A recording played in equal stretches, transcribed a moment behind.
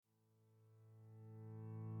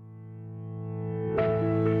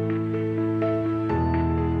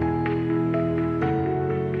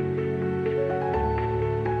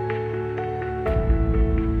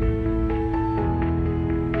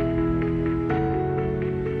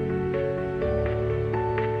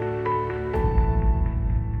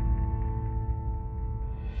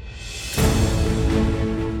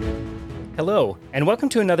Hello, and welcome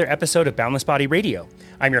to another episode of Boundless Body Radio.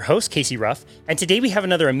 I'm your host, Casey Ruff, and today we have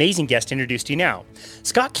another amazing guest to introduce to you now.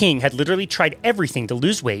 Scott King had literally tried everything to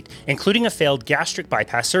lose weight, including a failed gastric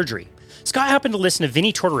bypass surgery. Scott happened to listen to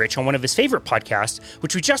Vinny Tortorich on one of his favorite podcasts,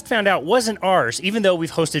 which we just found out wasn't ours, even though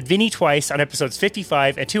we've hosted Vinny twice on episodes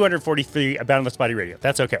 55 and 243 of Boundless Body Radio.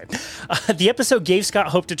 That's okay. The episode gave Scott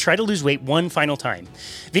hope to try to lose weight one final time.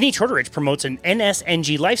 Vinny Tortorich promotes an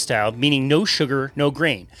NSNG lifestyle, meaning no sugar, no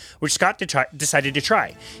grain, which Scott decided to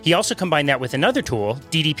try. He also combined that with another tool,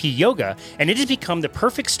 DDP Yoga, and it has become the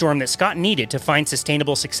perfect storm that Scott needed to find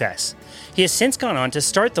sustainable success. He has since gone on to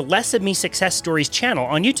start the Less of Me Success Stories channel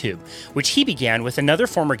on YouTube, which he began with another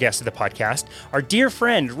former guest of the podcast, our dear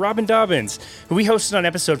friend, Robin Dobbins, who we hosted on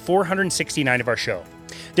episode 469 of our show.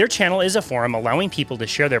 Their channel is a forum allowing people to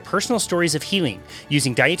share their personal stories of healing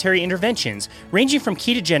using dietary interventions ranging from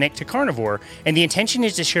ketogenic to carnivore, and the intention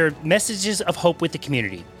is to share messages of hope with the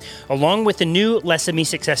community. Along with the new Less of Me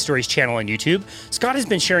Success Stories channel on YouTube, Scott has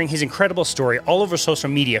been sharing his incredible story all over social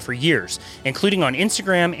media for years, including on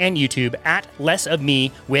Instagram and YouTube at Less of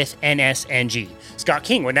Me with NSNG. Scott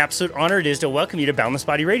King, what an absolute honor it is to welcome you to Boundless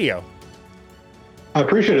Body Radio. I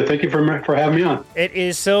appreciate it. Thank you for having me on. It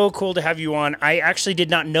is so cool to have you on. I actually did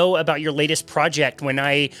not know about your latest project when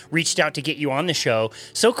I reached out to get you on the show.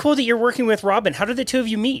 So cool that you're working with Robin. How did the two of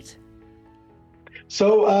you meet?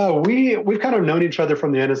 So we've kind of known each other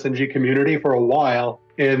from the NSNG community for a while.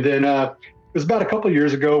 And then it was about a couple of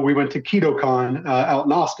years ago, we went to KetoCon out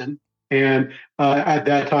in Austin. And at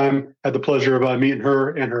that time, had the pleasure of meeting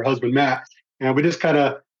her and her husband, Matt. And we just kind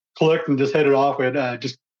of clicked and just hit it off. We had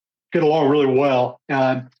just get along really well.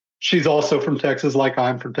 She's also from Texas, like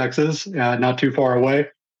I'm from Texas, not too far away.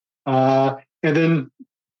 And then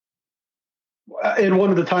in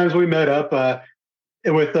one of the times we met up,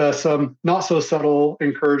 with some not so subtle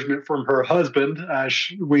encouragement from her husband,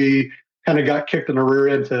 we kind of got kicked in the rear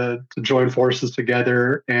end to join forces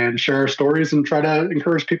together and share our stories and try to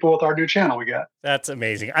encourage people with our new channel we got. That's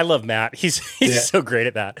amazing. I love Matt. He's so great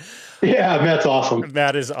at that. Yeah, Matt's awesome.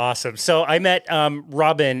 Matt is awesome. So I met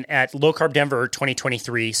Robin at Low Carb Denver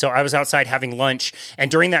 2023. So I was outside having lunch, and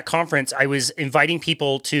during that conference, I was inviting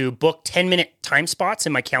people to book 10-minute time spots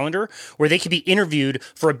in my calendar where they could be interviewed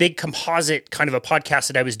for a big composite kind of a podcast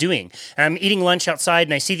that I was doing. And I'm eating lunch outside,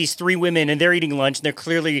 and I see these three women, and they're eating lunch, and they're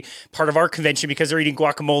clearly part of our convention because they're eating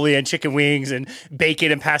guacamole and chicken wings and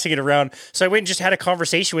bacon and passing it around. So I went and just had a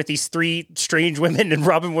conversation with these three strange women, and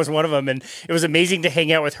Robin was one of them. And it was amazing to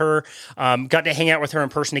hang out with her. Got to hang out with her in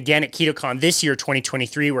person again at KetoCon this year,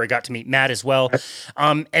 2023, where I got to meet Matt as well.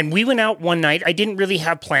 And we went out one night. I didn't really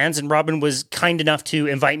have plans, and Robin was kind enough to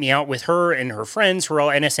invite me out with her and her friends who are all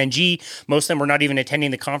NSNG. Most of them were not even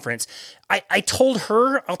attending the conference. I told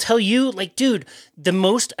her, I'll tell you, like, dude, the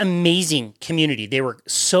most amazing community. They were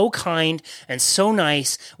so kind and so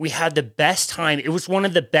nice. We had the best time. It was one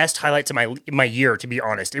of the best highlights of my year, to be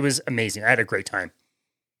honest. It was amazing. I had a great time.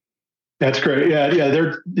 That's great.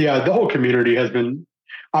 The whole community has been,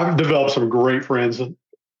 I've developed some great friends.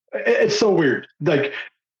 It's so weird. Like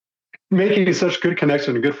making such good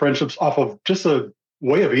connections and good friendships off of just a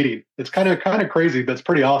way of eating. It's kind of crazy, but it's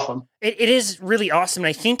pretty awesome. It is really awesome. And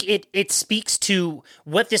I think it speaks to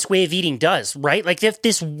what this way of eating does, right? Like if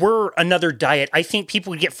this were another diet, I think people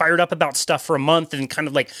would get fired up about stuff for a month and kind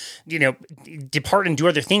of like, depart and do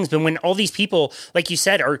other things. But when all these people, like you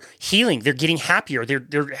said, are healing, they're getting happier,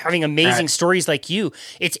 they're having amazing stories like you.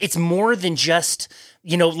 It's more than just,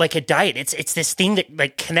 like a diet. It's this thing that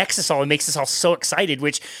like connects us all and makes us all so excited,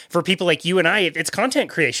 which for people like you and I, it's content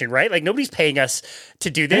creation, right? Like nobody's paying us to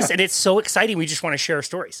do this. And it's so exciting. We just want to share our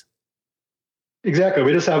stories. Exactly.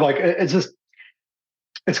 We just have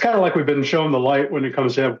it's kind of like we've been shown the light when it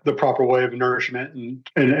comes to the proper way of nourishment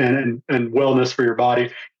and wellness for your body.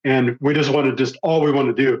 And we just all we want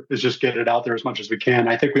to do is just get it out there as much as we can.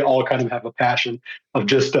 I think we all kind of have a passion of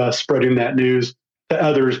just spreading that news to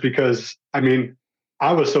others because,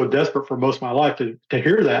 I was so desperate for most of my life to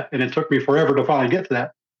hear that. And it took me forever to finally get to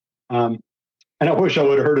that. And I wish I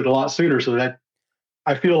would have heard it a lot sooner so that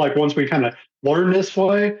I feel like once we kind of learn this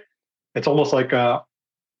way, it's almost like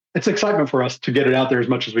it's excitement for us to get it out there as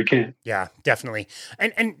much as we can. Yeah, definitely.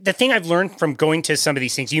 And the thing I've learned from going to some of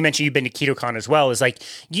these things, you mentioned you've been to KetoCon as well, is like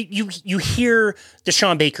you hear the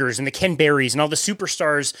Sean Bakers and the Ken Berries and all the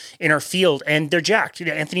superstars in our field, and they're jacked.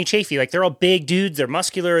 Anthony Chafee, like they're all big dudes, they're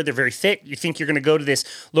muscular, they're very fit. You think you're going to go to this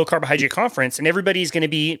low carbohydrate conference and everybody's going to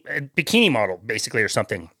be a bikini model basically or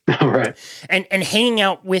something. All right. And hanging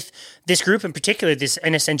out with this group in particular, this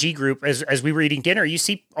NSNG group, as we were eating dinner, you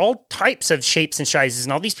see all types of shapes and sizes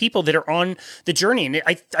and all these people that are on the journey. And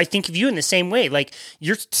I think of you in the same way. Like,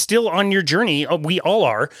 you're still on your journey. We all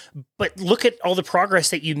are. But look at all the progress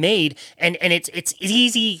that you made. And it's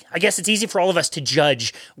easy. I guess it's easy for all of us to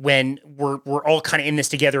judge when we're all kind of in this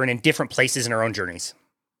together and in different places in our own journeys.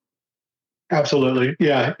 Absolutely.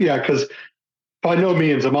 Yeah. Yeah. Because by no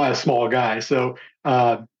means am I a small guy. So,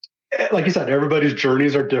 like you said, everybody's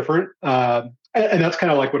journeys are different. And that's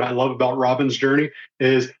kind of like what I love about Robin's journey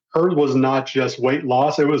is hers was not just weight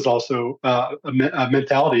loss. It was also a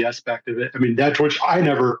mentality aspect of it. I mean, that's which I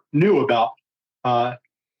never knew about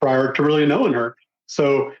prior to really knowing her.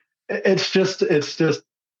 So it's just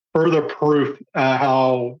further proof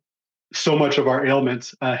how so much of our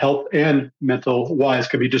ailments, health and mental wise,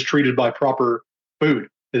 can be just treated by proper food.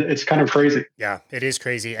 It's kind of crazy. Yeah, it is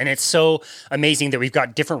crazy. And it's so amazing that we've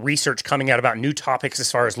got different research coming out about new topics as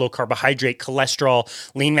far as low carbohydrate, cholesterol,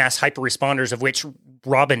 lean mass hyperresponders, of which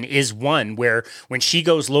Robin is one, where when she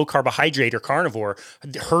goes low carbohydrate or carnivore,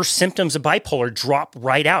 her symptoms of bipolar drop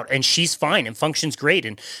right out and she's fine and functions great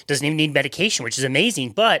and doesn't even need medication, which is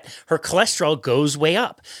amazing. But her cholesterol goes way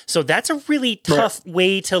up. So that's a really tough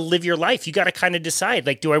way to live your life. You got to kind of decide,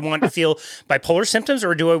 like, do I want to feel bipolar symptoms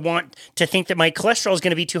or do I want to think that my cholesterol is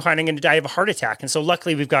going to be too high and I'm going to die of a heart attack? And so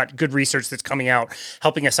luckily we've got good research that's coming out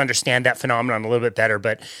helping us understand that phenomenon a little bit better.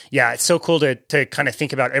 But yeah, it's so cool to kind of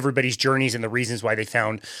think about everybody's journeys and the reasons why they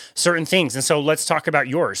found certain things. And so let's talk about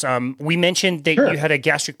yours. We mentioned that you had a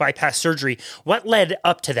gastric bypass surgery. What led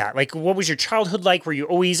up to that? Like, what was your childhood like? Were you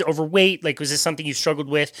always overweight? Like, was this something you struggled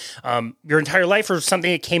with your entire life or something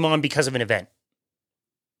that came on because of an event?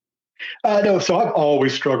 No, so I've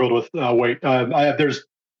always struggled with weight. There's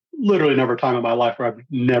literally never a time in my life where I've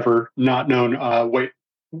never not known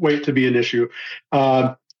weight to be an issue.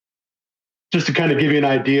 Just to kind of give you an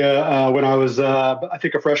idea, when I was, I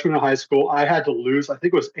think, a freshman in high school, I had to lose, I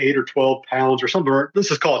think it was 8 or 12 pounds or something.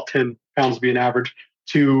 This is called 10 pounds to be an average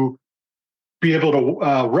to be able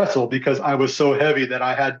to wrestle because I was so heavy that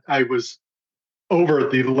I was over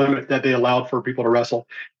the limit that they allowed for people to wrestle.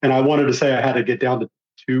 And I wanted to say I had to get down to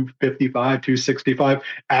 255, 265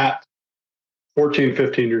 at 14,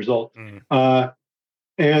 15 years old. And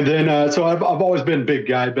then, so I've always been a big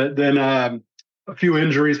guy, but then a few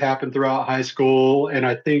injuries happened throughout high school. And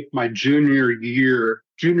I think my later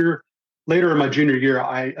in my junior year,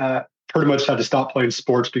 I pretty much had to stop playing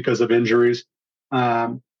sports because of injuries.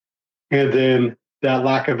 And then that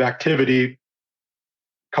lack of activity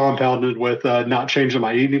compounded with not changing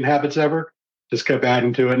my eating habits ever, just kept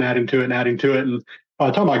adding to it and adding to it and adding to it. And by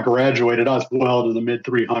the time I graduated, I was well to the mid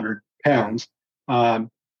 300 pounds. And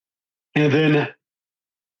then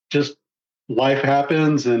just life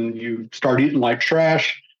happens and you start eating like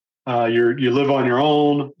trash. You live on your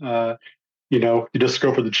own. You just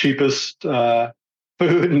go for the cheapest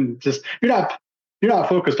food and just you're not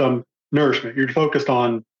focused on nourishment. You're focused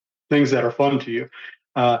on things that are fun to you.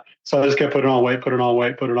 So I just kept putting on weight.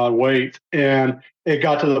 And it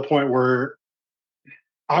got to the point where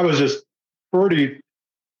I was just pretty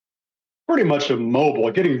much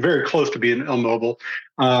immobile, getting very close to being immobile.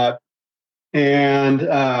 And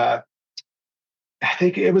I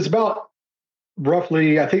think it was about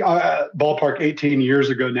roughly, ballpark 18 years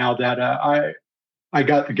ago now that I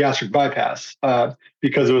got the gastric bypass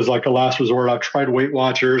because it was like a last resort. I've tried Weight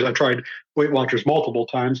Watchers. I tried Weight Watchers multiple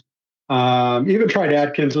times. Even tried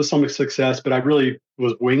Atkins with some success, but I really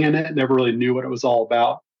was winging it. Never really knew what it was all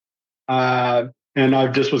about. And I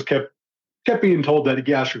just was kept being told that a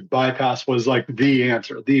gastric bypass was like the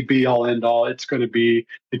answer, the be all end all. It's going to be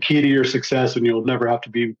the key to your success and you'll never have to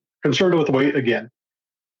be concerned with weight again.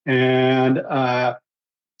 And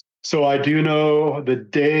so I do know the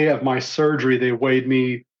day of my surgery, they weighed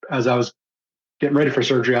me as I was getting ready for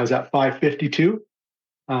surgery. I was at 552.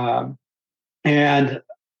 And,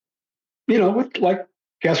 like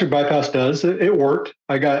gastric bypass does, it worked.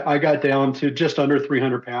 I got down to just under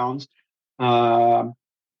 300 pounds. I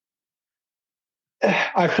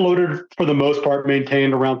floated for the most part,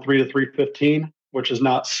 maintained around 3 to 315, which is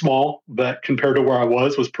not small, but compared to where I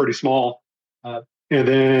was pretty small. And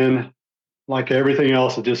then, like everything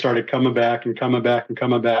else, it just started coming back and coming back and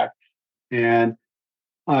coming back. And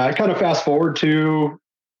I kind of fast forward to,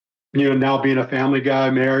 now being a family guy,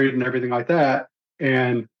 married and everything like that,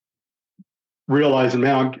 and realizing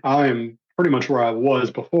now I am pretty much where I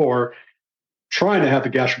was before, trying to have the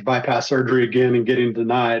gastric bypass surgery again and getting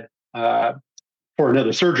denied for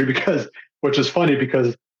another surgery which is funny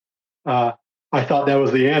because I thought that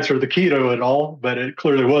was the answer to the keto at all, but it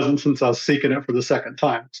clearly wasn't since I was seeking it for the second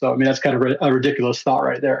time. So, I mean, that's kind of a ridiculous thought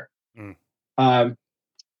right there. Mm. Um,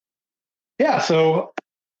 yeah. So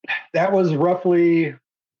that was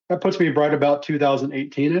that puts me right about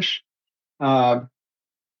 2018 ish. I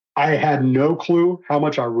had no clue how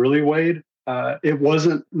much I really weighed. It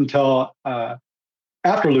wasn't until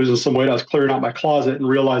after losing some weight, I was clearing out my closet and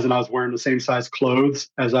realizing I was wearing the same size clothes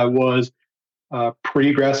as I was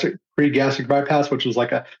pre-gastric bypass, which was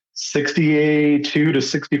like a 62 to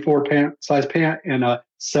 64 size pant and a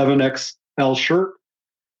 7XL shirt.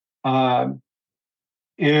 And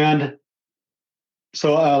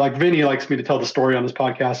so like Vinny likes me to tell the story on this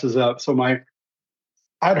podcast is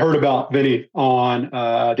I'd heard about Vinny on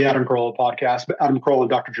the Adam Carolla podcast, Adam Carolla and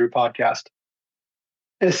Dr. Drew podcast.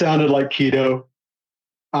 It sounded like keto.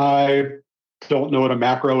 I don't know what a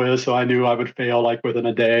macro is, so I knew I would fail like within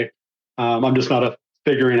a day. I'm just not a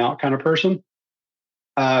figuring out kind of person.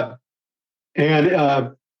 So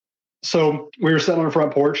we were sitting on the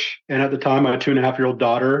front porch, and at the time, my 2.5-year-old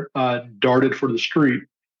daughter darted for the street.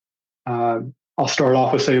 I'll start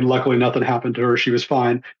off with saying, luckily, nothing happened to her. She was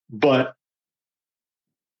fine, but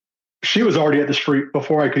she was already at the street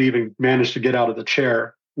before I could even manage to get out of the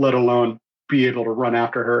chair, let alone be able to run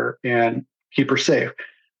after her and keep her safe.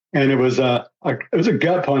 And it was a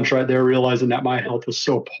gut punch right there, realizing that my health was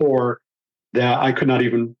so poor that I could not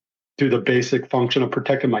even do the basic function of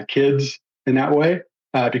protecting my kids in that way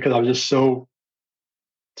because I was just so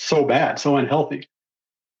bad, so unhealthy.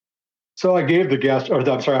 So I gave the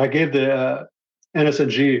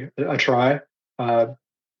NSNG a try. I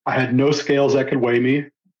had no scales that could weigh me,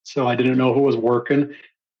 so I didn't know who was working.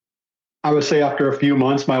 I would say after a few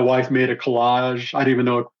months, my wife made a collage. I didn't even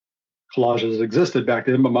know collages existed back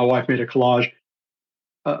then, but my wife made a collage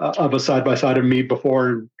of a side-by-side of me before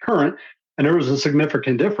and current, and there was a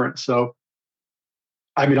significant difference. So,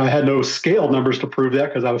 I mean, I had no scale numbers to prove that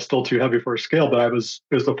because I was still too heavy for a scale, but it was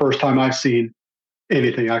the first time I've seen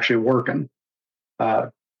anything actually working.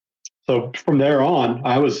 So from there on,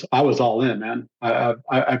 I was all in, man.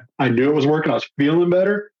 I knew it was working. I was feeling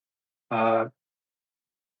better.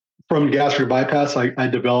 From gastric bypass, I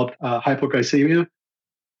developed hypoglycemia,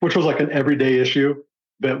 which was like an everyday issue.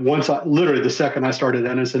 But literally the second I started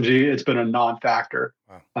NSNG, it's been a non-factor.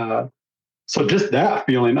 Wow. So just that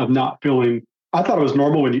feeling of not feeling, I thought it was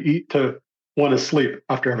normal when you eat to want to sleep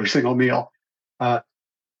after every single meal.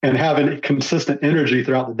 And having consistent energy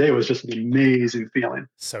throughout the day was just an amazing feeling.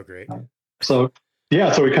 So great. So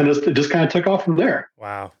we kind of took off from there.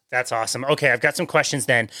 Wow. That's awesome. Okay. I've got some questions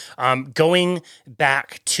then. Going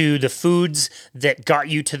back to the foods that got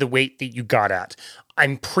you to the weight that you got at.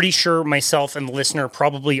 I'm pretty sure myself and the listener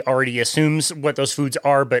probably already assumes what those foods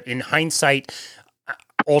are, but in hindsight,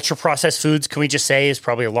 ultra processed foods, can we just say, is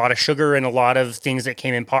probably a lot of sugar and a lot of things that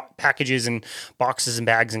came in packages and boxes and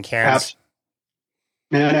bags and cans.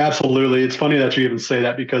 Man, absolutely. It's funny that you even say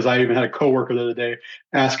that because I even had a coworker the other day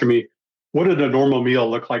asking me, what did a normal meal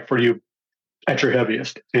look like for you at your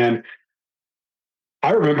heaviest? And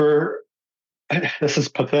I remember, this is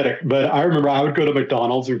pathetic, but I remember I would go to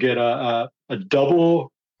McDonald's and get a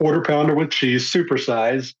double quarter pounder with cheese,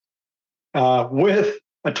 supersize, with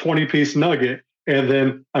a 20-piece nugget, and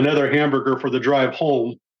then another hamburger for the drive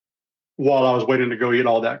home while I was waiting to go eat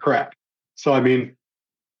all that crap. So, I mean,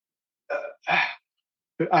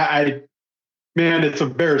 man, it's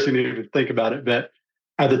embarrassing to even think about it. But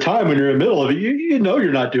at the time when you're in the middle of it, you know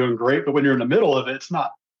you're not doing great. But when you're in the middle of it, it's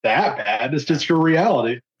not that bad. It's just your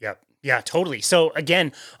reality. Yep. Yeah, totally. So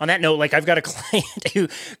again, on that note, like I've got a client who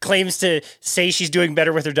claims to say she's doing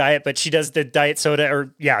better with her diet, but she does the diet soda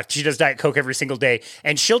she does Diet Coke every single day.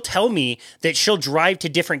 And she'll tell me that she'll drive to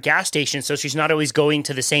different gas stations so she's not always going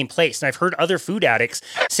to the same place. And I've heard other food addicts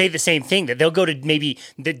say the same thing, that they'll go to maybe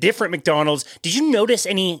the different McDonald's. Did you notice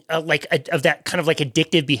any of that kind of like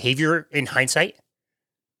addictive behavior in hindsight?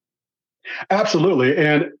 Absolutely.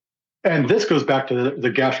 And this goes back to the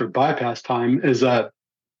gastric bypass time is that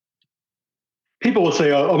people would say,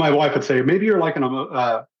 my wife would say, maybe you're like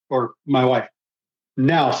or my wife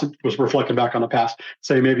now was reflecting back on the past,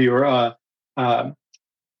 say maybe you're an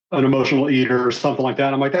emotional eater or something like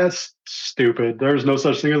that. I'm like, that's stupid. There's no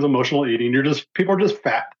such thing as emotional eating. People are just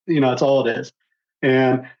fat. That's all it is.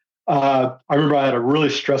 And I remember I had a really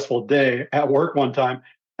stressful day at work one time.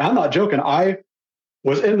 I'm not joking. I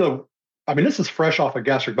was this is fresh off a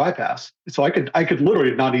gastric bypass. So I could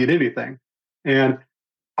literally not eat anything. And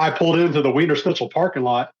I pulled into the Wiener Schnitzel parking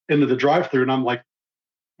lot into the drive-thru, and I'm like,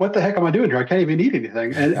 "What the heck am I doing here? I can't even eat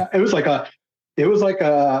anything." And it was like a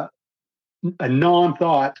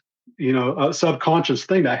non-thought, a subconscious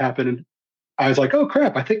thing that happened. And I was like, "Oh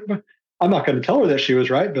crap! I think I'm not going to tell her that she was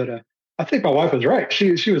right, but I think my wife was right.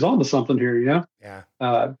 She was on to something here, you know?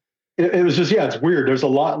 Yeah. It was just, yeah, it's weird. There's a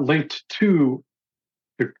lot linked to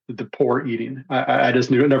the poor eating. I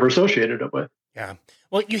just knew it, never associated it with. Yeah.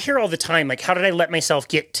 Well, you hear all the time, like, how did I let myself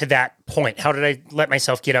get to that point? How did I let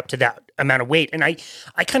myself get up to that amount of weight? And I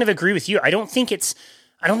kind of agree with you. I don't think it's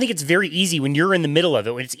very easy when you're in the middle of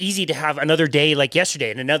it. When it's easy to have another day like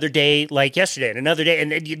yesterday and another day like yesterday and another day,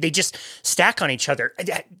 and they just stack on each other.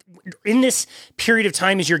 In this period of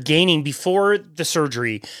time as you're gaining before the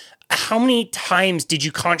surgery, how many times did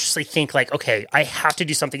you consciously think like, okay, I have to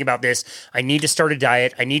do something about this. I need to start a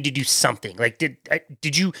diet. I need to do something. Like,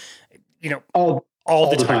 did you, all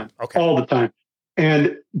the time? Okay. All the time.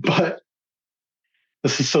 But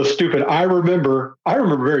this is so stupid. I remember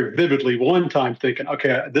very vividly one time thinking,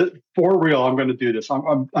 okay, for real, I'm going to do this.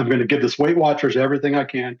 I'm going to give this Weight Watchers everything I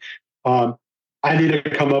can. I need to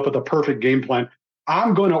come up with a perfect game plan.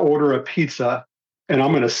 I'm going to order a pizza and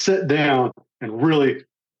I'm going to sit down and really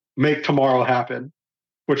make tomorrow happen,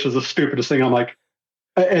 which is the stupidest thing. I'm like,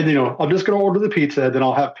 and I'm just going to order the pizza. Then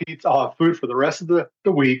I'll have pizza. I'll have food for the rest of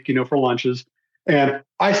the week, for lunches. And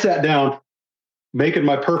I sat down making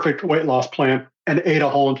my perfect weight loss plan and ate a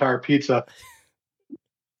whole entire pizza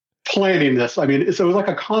planning this. I mean, it was like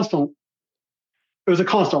a constant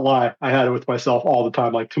lie I had with myself all the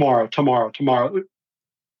time. Like tomorrow.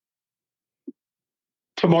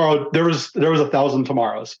 There was 1,000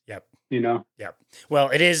 tomorrows. Yep. Yeah. Well,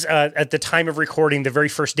 it is at the time of recording, the very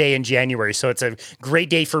first day in January. So it's a great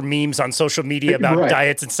day for memes on social media about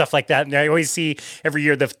diets and stuff like that. And I always see every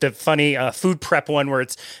year the funny food prep one where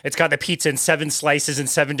it's got the pizza in 7 slices in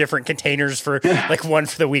 7 different containers for like one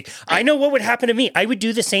for the week. I know what would happen to me. I would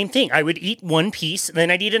do the same thing. I would eat one piece,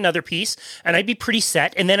 then I'd eat another piece, and I'd be pretty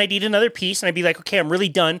set. And then I'd eat another piece, and I'd be like, okay, I'm really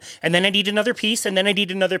done. And then I'd eat another piece, and then I'd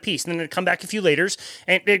eat another piece, and then I'd come back a few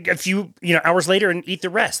hours later and eat the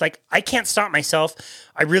rest. Like, I can't stop myself.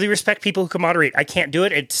 I really respect people who can moderate. I can't do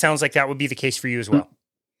it. It sounds like that would be the case for you as well.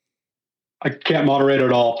 I can't moderate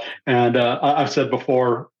at all. And I've said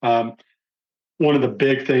before, one of the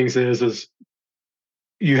big things is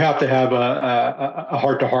you have to have a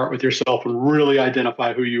heart-to-heart with yourself and really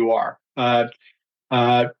identify who you are. Again,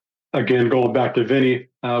 going back to Vinny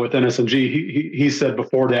with NSNG, he said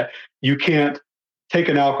before that you can't take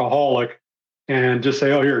an alcoholic and just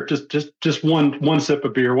say, oh, here, just one sip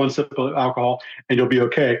of beer, one sip of alcohol, and you'll be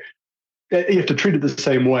okay. You have to treat it the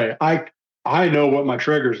same way. I know what my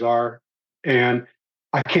triggers are, and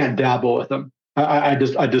I can't dabble with them. I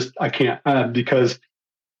can't because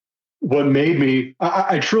what made me,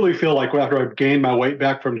 I truly feel like after I've gained my weight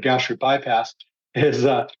back from gastric bypass is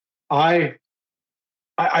I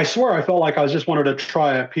swear I felt like I just wanted to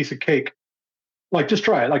try a piece of cake. Like, just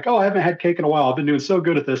try it. Like, oh, I haven't had cake in a while. I've been doing so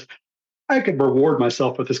good at this. I could reward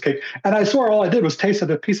myself with this cake. And I swear all I did was taste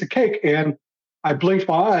a piece of cake, and I blinked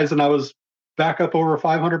my eyes and I was back up over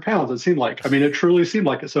 500 pounds. It seemed like, it truly seemed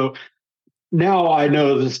like it. So now I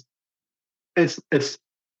know this, it's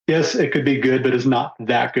yes, it could be good, but it's not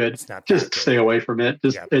that good. It's not just stay away from it.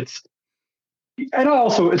 It's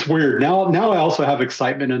weird. Now I also have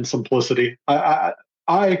excitement and simplicity. I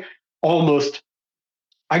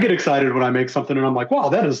get excited when I make something and I'm like, wow,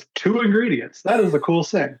 that is 2 ingredients. That is the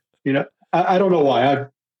coolest thing. I don't know why.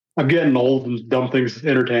 I'm getting old and dumb things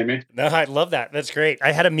entertain me. No, I love that. That's great.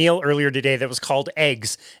 I had a meal earlier today that was called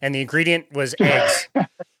eggs, and the ingredient was eggs.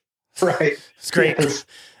 Right. It's great. Yes.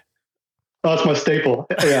 That's my staple.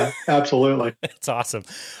 Yeah, absolutely. It's awesome.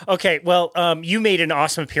 Okay, well, you made an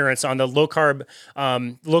awesome appearance on the Low Carb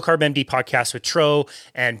MD podcast with Tro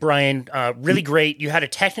and Brian. Really great. You had a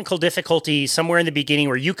technical difficulty somewhere in the beginning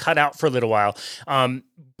where you cut out for a little while.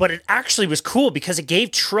 But it actually was cool because it gave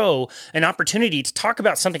Tro an opportunity to talk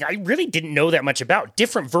about something I really didn't know that much about,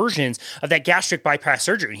 different versions of that gastric bypass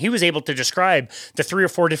surgery. And he was able to describe the 3 or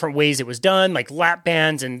 4 different ways it was done, like lap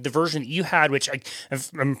bands and the version that you had, which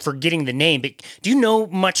I'm forgetting the name. But do you know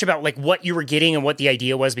much about like what you were getting and what the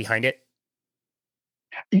idea was behind it?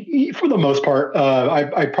 For the most part,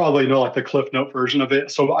 I probably know like the Cliff Note version of it.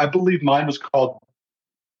 So I believe mine was called,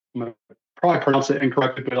 I'm going to probably pronounce it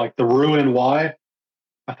incorrectly, but like the Ruin Y.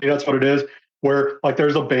 I think that's what it is, where like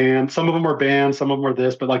there's a band. Some of them are bands, some of them are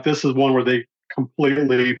this, but like this is one where they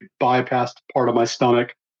completely bypassed part of my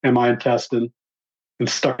stomach and my intestine and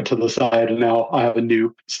stuck it to the side. And now I have a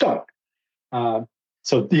new stomach. So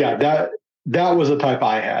yeah, that was a type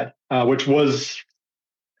I had, which was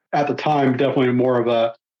at the time definitely more of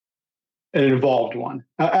an involved one.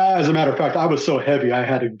 As a matter of fact, I was so heavy, I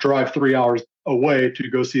had to drive 3 hours away to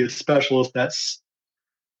go see a specialist that's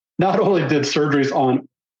not only did surgeries on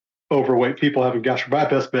overweight people having gastric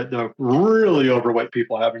bypass, but the really overweight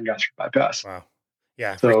people having gastric bypass. Wow.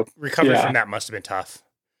 Yeah. So Recovery yeah, from that must have been tough.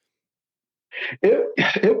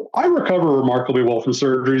 I recover remarkably well from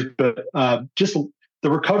surgeries, but just the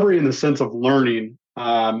recovery in the sense of learning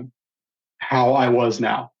how I was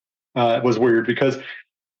now was weird because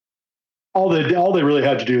all they really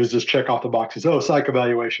had to do is just check off the boxes. Oh, psych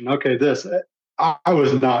evaluation. Okay, this. I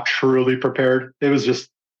was not truly prepared. It was just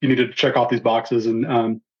you needed to check off these boxes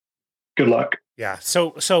and good luck. Yeah.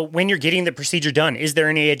 So when you're getting the procedure done, is there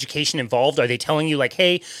any education involved? Are they telling you like,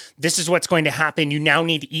 hey, this is what's going to happen. You now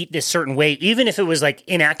need to eat this certain way, even if it was like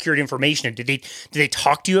inaccurate information? Did they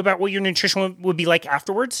talk to you about what your nutrition would be like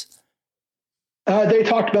afterwards? They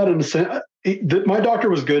talked about it in the sense. My doctor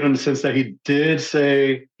was good in the sense that he did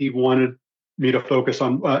say he wanted me to focus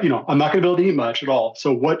on, I'm not going to be able to eat much at all.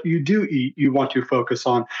 So what you do eat, you want to focus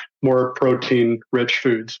on more protein rich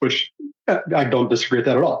foods, which I don't disagree with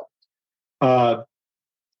that at all.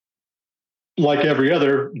 Like every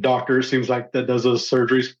other doctor, it seems like that does those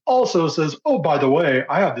surgeries also says, oh, by the way,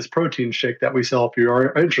 I have this protein shake that we sell if you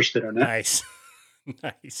are interested in it. Nice.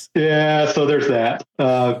 Nice. Yeah. So there's that.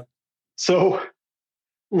 So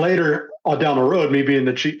later down the road, me being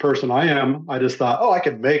the cheap person I am, I just thought, oh, I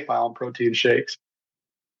could make my own protein shakes,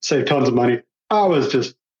 save tons of money.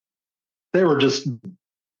 They were just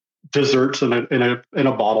desserts in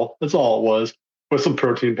a bottle. That's all it was, with some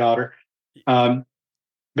protein powder.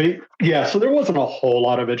 But yeah, so there wasn't a whole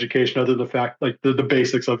lot of education other than the fact, like the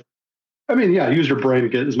basics of, use your brain to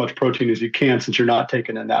get as much protein as you can since you're not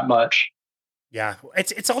taking in that much. Yeah,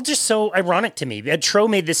 it's all just so ironic to me. Tro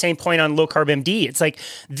made the same point on low carb MD. It's like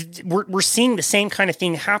we're seeing the same kind of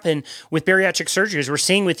thing happen with bariatric surgeries. We're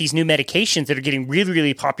seeing with these new medications that are getting really,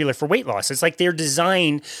 really popular for weight loss. It's like they're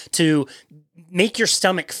designed to make your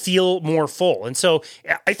stomach feel more full. And so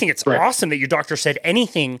I think it's awesome that your doctor said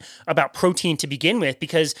anything about protein to begin with,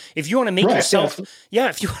 because if you want to make if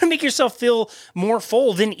you want to make yourself feel more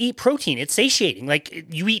full, then eat protein. It's satiating. Like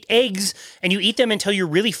you eat eggs and you eat them until you're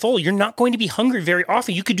really full. You're not going to be hungry very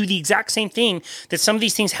often. You could do the exact same thing that some of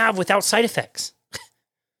these things have without side effects.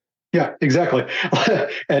 Yeah, exactly.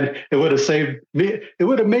 And it would have saved me. It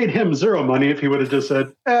would have made him zero money if he would have just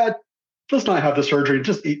said, let's not have the surgery,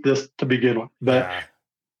 just eat this to begin with. But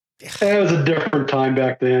it was a different time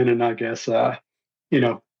back then. And I guess,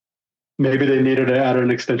 maybe they needed to add an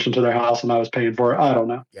extension to their house and I was paying for it. I don't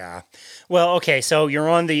know. Yeah. Well, okay. So you're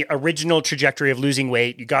on the original trajectory of losing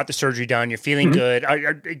weight. You got the surgery done. You're feeling good.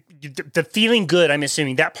 The feeling good, I'm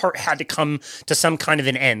assuming that part had to come to some kind of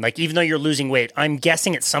an end. Like, even though you're losing weight, I'm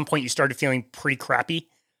guessing at some point you started feeling pretty crappy.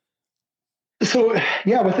 So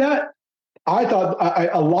yeah, with that, I thought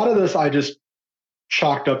a lot of this I just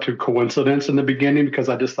chalked up to coincidence in the beginning because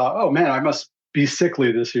I just thought, oh man, I must be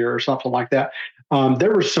sickly this year or something like that.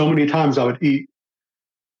 There were so many times I would eat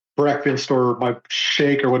breakfast or my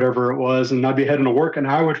shake or whatever it was, and I'd be heading to work and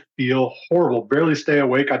I would feel horrible, barely stay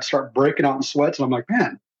awake. I'd start breaking out in sweats and I'm like,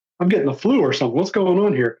 man, I'm getting the flu or something. What's going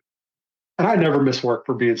on here? And I never miss work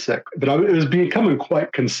for being sick, but it was becoming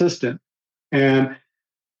quite consistent. And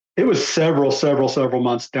it was several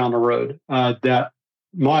months down the road that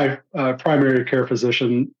my primary care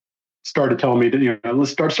physician started telling me that,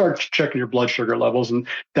 let's start checking your blood sugar levels. And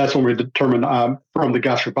that's when we determined from the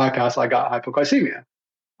gastric bypass, I got hypoglycemia,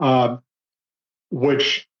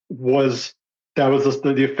 which was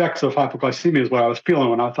the effects of hypoglycemia is what I was feeling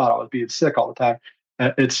when I thought I was being sick all the time.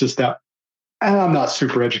 It's just that I'm not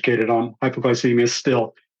super educated on hypoglycemia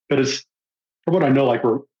still, but it's, from what I know, like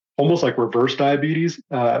we're almost like reverse diabetes,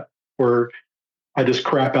 where I just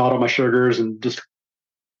crap out on my sugars and just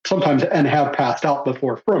sometimes and have passed out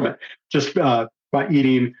before from it, just by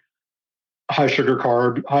eating high sugar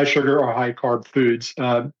or high carb foods.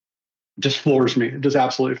 Just floors me. It just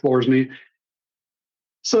absolutely floors me.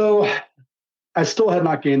 So I still had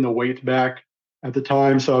not gained the weight back at the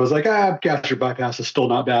time. So I was like, gastric bypass is still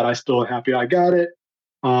not bad. I'm still happy I got it.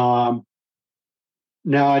 Now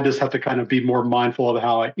I just have to kind of be more mindful of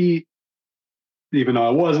how I eat, even though I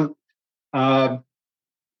wasn't. And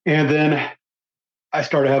then I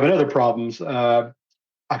started having other problems. I've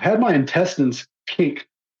had my intestines kink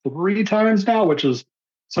 3 times now, which is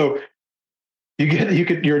so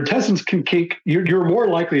your intestines can kink. You're more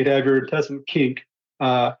likely to have your intestine kink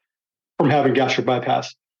from having gastric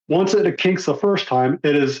bypass. Once it kinks the first time,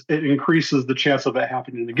 it increases the chance of it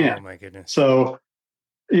happening again. Oh my goodness. So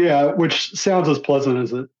yeah, which sounds as pleasant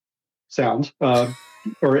as it sounds,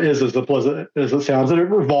 or is as pleasant as it sounds. And it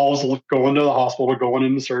revolves going to the hospital, going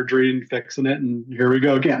into surgery and fixing it. And here we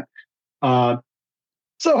go again.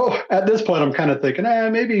 So at this point, I'm kind of thinking,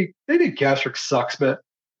 maybe gastric sucks, but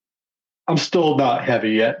I'm still not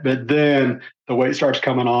heavy yet, but then the weight starts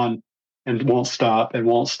coming on and won't stop and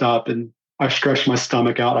won't stop. And I stretched my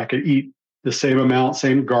stomach out. I could eat the same amount,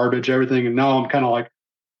 same garbage, everything. And now I'm kind of like,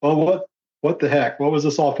 well, what the heck? What was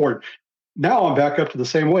this all for? Now I'm back up to the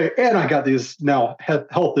same weight, and I got these now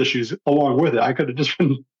health issues along with it. I could have just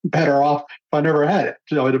been better off if I never had it.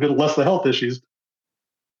 You know, it'd have been less the health issues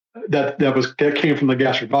that came from the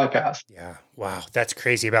gastric bypass. Yeah. Wow. That's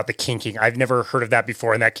crazy about the kinking. I've never heard of that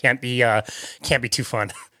before, and that can't be too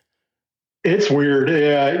fun. It's weird.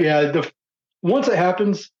 Yeah. Once it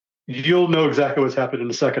happens, you'll know exactly what's happened in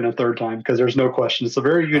the second and third time, because there's no question. It's a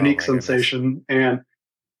very unique sensation. And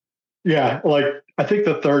yeah, like I think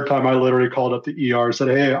the third time I literally called up the ER and said,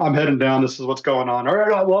 "Hey, I'm heading down. This is what's going on. All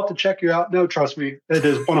right, we'll have to check you out." No, trust me, it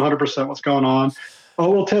is 100% what's going on. Oh,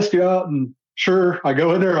 we'll test you out. And sure, I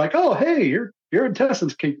go in there like, "Oh, hey, your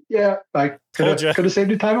intestines kink." Yeah, I could have saved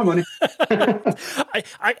you time and money.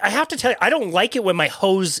 I have to tell you, I don't like it when my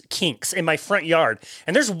hose kinks in my front yard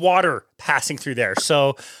and there's water passing through there.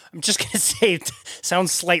 So I'm just going to say it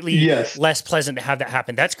sounds slightly less pleasant to have that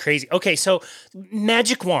happen. That's crazy. Okay, so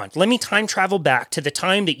magic wand. Let me time travel back to the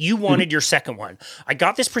time that you wanted your second one. I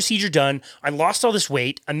got this procedure done. I lost all this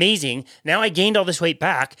weight. Amazing. Now I gained all this weight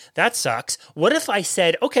back. That sucks. What if I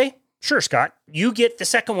said, okay, sure, Scott, you get the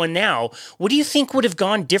second one now. What do you think would have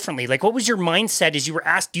gone differently? Like, what was your mindset as you were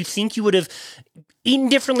asked? Do you think you would have eaten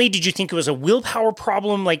differently? Did you think it was a willpower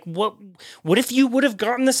problem? Like, what if you would have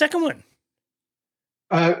gotten the second one?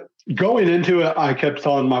 Going into it, I kept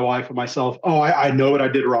telling my wife and myself, "Oh, I know what I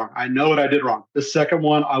did wrong. I know what I did wrong. The second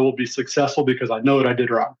one, I will be successful because I know what I did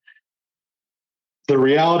wrong." The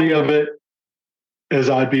reality of it is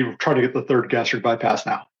I'd be trying to get the third gastric bypass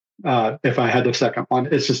now. If I had the second one,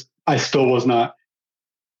 it's just, I still was not,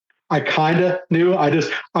 I kind of knew, I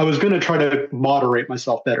was going to try to moderate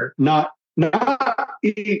myself better, not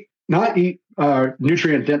eat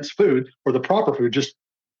nutrient dense food or the proper food, just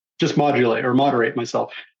modulate or moderate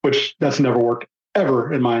myself, which that's never worked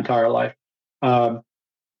ever in my entire life.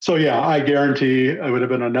 So yeah, I guarantee it would have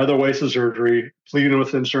been another waste of surgery, pleading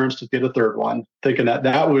with insurance to get a third one, thinking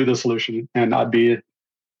that would be the solution, and I'd be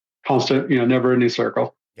constant, never ending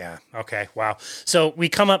circle. Yeah. Okay. Wow. So we're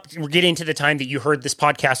getting to the time that you heard this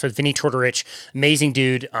podcast with Vinny Tortorich. Amazing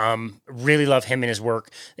dude. Really love him and his work.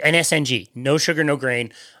 NSNG, no sugar, no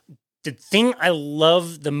grain. The thing I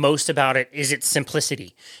love the most about it is its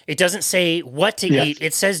simplicity. It doesn't say what to eat.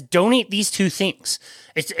 It says, don't eat these two things.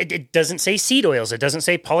 It doesn't say seed oils. It doesn't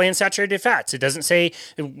say polyunsaturated fats. It doesn't say,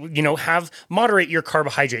 moderate your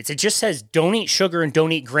carbohydrates. It just says, don't eat sugar and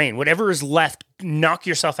don't eat grain. Whatever is left, knock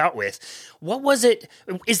yourself out with. What was it?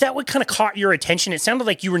 Is that what kind of caught your attention? It sounded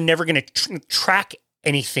like you were never going to track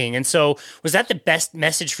anything. And so was that the best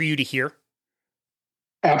message for you to hear?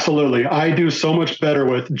 Absolutely. I do so much better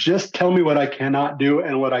with just tell me what I cannot do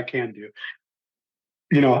and what I can do.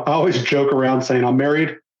 I always joke around saying I'm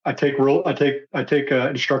married. I take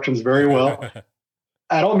instructions very well.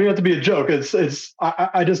 I don't mean it to be a joke.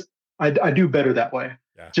 I do better that way.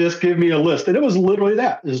 Yeah. Just give me a list. And it was literally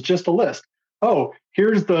that. It's just a list. Oh,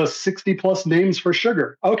 here's the 60 plus names for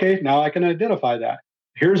sugar. Okay. Now I can identify that.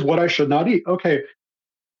 Here's what I should not eat. Okay.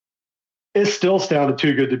 It still sounded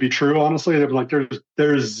too good to be true. Honestly, I'm like,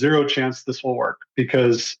 there's zero chance this will work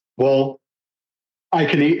because, well, I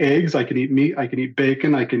can eat eggs, I can eat meat, I can eat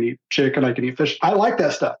bacon, I can eat chicken, I can eat fish. I like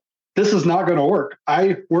that stuff. This is not going to work.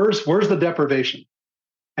 Where's the deprivation?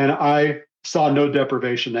 And I saw no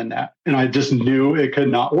deprivation in that, and I just knew it could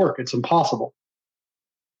not work. It's impossible.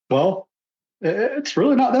 Well, it's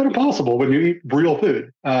really not that impossible when you eat real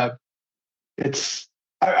food. I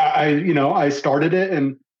started it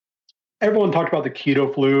and everyone talked about the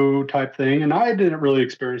keto flu type thing, and I didn't really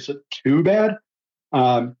experience it too bad.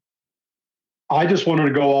 I just wanted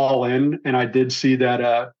to go all in, and I did see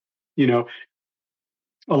that,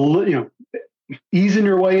 easing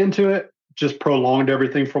your way into it just prolonged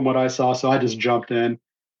everything from what I saw. So I just jumped in,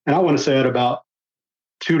 and I want to say at about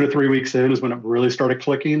 2 to 3 weeks in is when it really started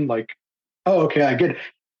clicking. Like, oh, okay, I get it.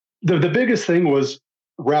 The biggest thing was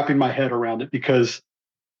wrapping my head around it because,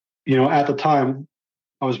 at the time,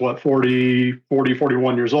 I was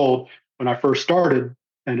 41 years old when I first started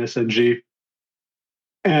NSNG.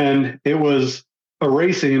 And it was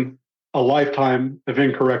erasing a lifetime of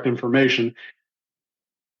incorrect information.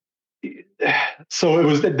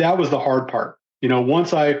 So that was the hard part.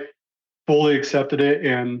 Once I fully accepted it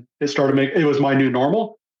and it was my new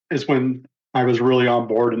normal is when I was really on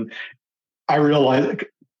board. And I realized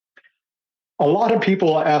a lot of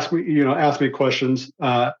people ask me questions,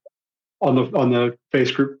 on the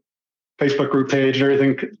Facebook group page and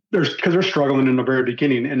everything. Because they're struggling in the very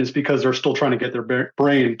beginning, and it's because they're still trying to get their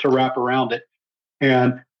brain to wrap around it.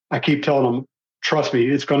 And I keep telling them, trust me,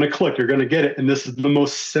 it's going to click. You're going to get it. And this is the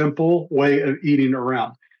most simple way of eating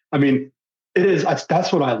around. I mean, it is.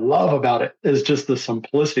 That's what I love about it, is just the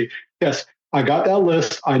simplicity. Yes, I got that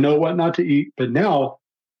list. I know what not to eat, but now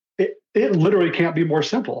it literally can't be more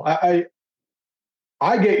simple.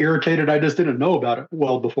 I get irritated. I just didn't know about it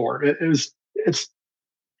well before. It was.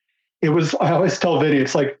 I always tell Vinny,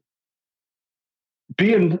 it's like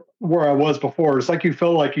being where I was before. It's like you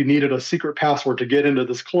felt like you needed a secret password to get into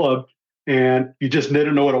this club, and you just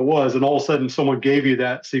didn't know what it was. And all of a sudden, someone gave you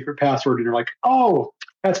that secret password, and you're like, "Oh,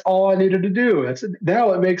 that's all I needed to do.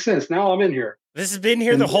 Now it makes sense. Now I'm in here." This has been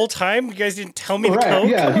here the whole time? You guys didn't tell me the right, code?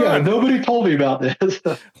 Yeah. Nobody told me about this.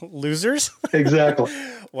 Losers? Exactly.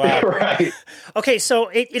 Wow. Right. Okay, so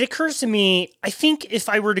it occurs to me, I think if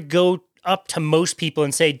I were to go up to most people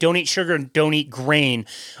and say, don't eat sugar and don't eat grain,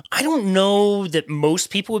 I don't know that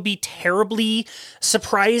most people would be terribly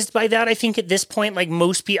surprised by that. I think at this point, like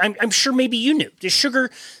most people, I'm sure maybe you knew. The sugar,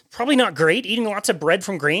 probably not great. Eating lots of bread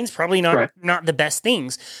from grains, probably not the best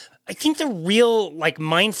things. I think the real like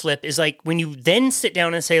mind flip is like when you then sit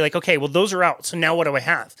down and say like, okay, well, those are out. So now what do I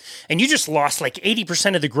have? And you just lost like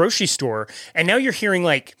 80% of the grocery store. And now you're hearing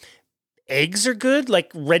like eggs are good,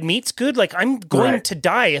 like red meat's good. Like I'm going to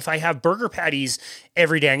die if I have burger patties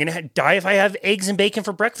every day. I'm going to die if I have eggs and bacon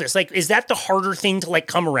for breakfast. Like, is that the harder thing to like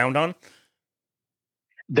come around on?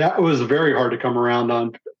 That was very hard to come around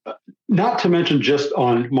on, not to mention just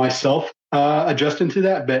on myself adjusting to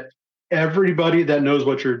that, but everybody that knows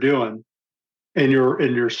what you're doing in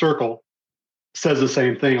your circle says the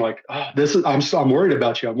same thing. Like, oh, I'm worried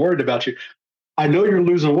about you. I'm worried about you. I know you're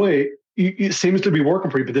losing weight. It seems to be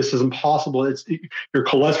working for you, but this is impossible. Your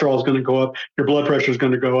cholesterol is going to go up. Your blood pressure is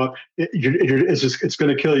going to go up. It's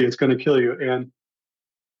going to kill you. It's going to kill you. And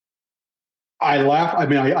I laugh. I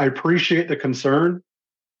mean, I appreciate the concern,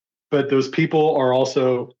 but those people are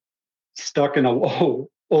also stuck in a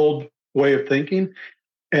old way of thinking.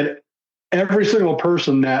 And every single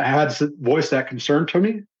person that had voiced that concern to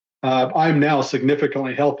me, I'm now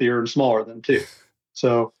significantly healthier and smaller than too.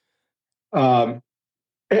 So, and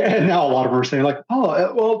now a lot of them are saying like,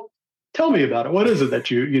 "Oh, well, tell me about it. What is it that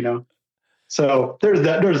you know?" So there's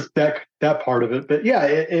that part of it. But yeah,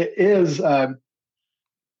 it is. I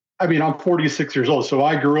mean, I'm 46 years old, so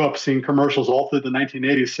I grew up seeing commercials all through the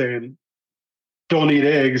 1980s saying, "Don't eat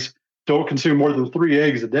eggs. Don't consume more than 3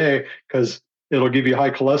 eggs a day because it'll give you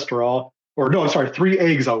high cholesterol." Or no, I'm sorry, 3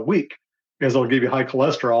 eggs a week because it'll give you high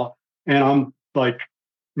cholesterol. And I'm like,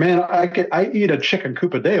 man, I eat a chicken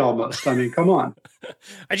coop a day almost. I mean, come on.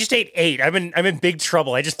 I just ate 8. I'm in big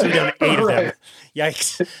trouble. I just threw down 8 of them.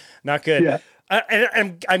 Yikes. Not good. Yeah.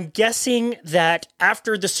 And I'm guessing that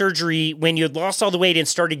after the surgery, when you had lost all the weight and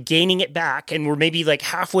started gaining it back, and were maybe like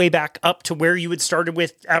halfway back up to where you had started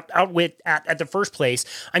at the first place,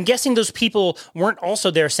 I'm guessing those people weren't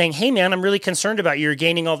also there saying, "Hey, man, I'm really concerned about you. You're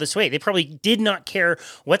gaining all this weight." They probably did not care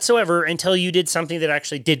whatsoever until you did something that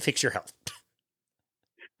actually did fix your health.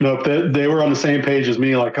 Nope, they were on the same page as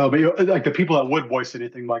me. Like, oh, but like the people that would voice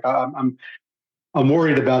anything, like I'm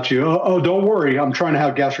worried about you. Oh, don't worry. I'm trying to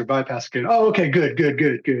have gastric bypass again. Oh, okay, good.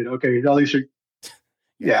 Okay, at least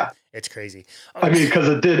yeah. It's crazy. I mean, because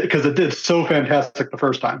it did so fantastic the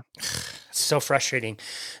first time. So frustrating.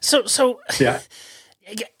 So yeah,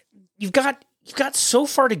 you've got so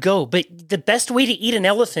far to go, but the best way to eat an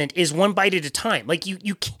elephant is one bite at a time. Like you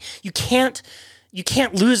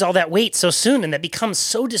can't lose all that weight so soon. And that becomes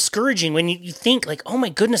so discouraging when you think like, oh my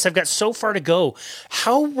goodness, I've got so far to go.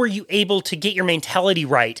 How were you able to get your mentality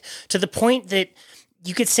right to the point that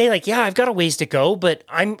you could say like, yeah, I've got a ways to go, but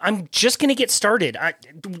I'm just going to get started.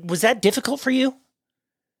 Was that difficult for you?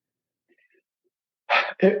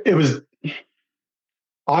 It was,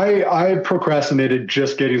 I procrastinated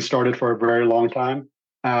just getting started for a very long time.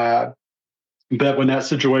 But when that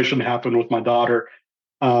situation happened with my daughter,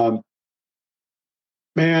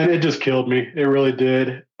 man, it just killed me. It really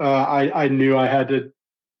did. I knew I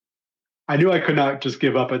could not just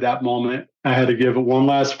give up at that moment. I had to give it one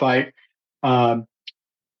last fight.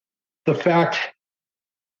 The fact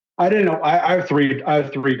I didn't know. I have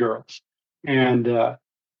three girls, and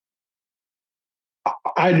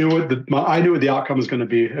I knew what the outcome was going to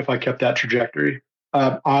be if I kept that trajectory.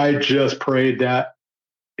 I just prayed that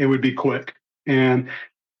it would be quick, and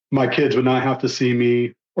my kids would not have to see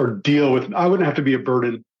me or deal with. I wouldn't have to be a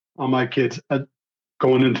burden on my kids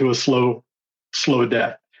going into a slow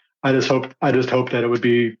death. I just hoped that it would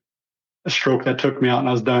be a stroke that took me out and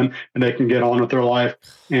I was done, and they can get on with their life.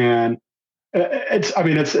 And I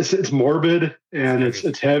mean, it's morbid and Heavy.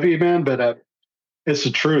 it's heavy, man, but it's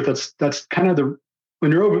the truth. That's kind of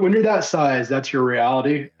when you're that size, that's your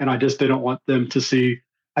reality. And I just didn't want them to see,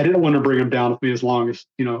 I didn't want to bring them down with me as long as,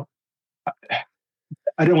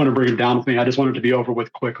 I didn't want to bring them down with me. I just wanted to be over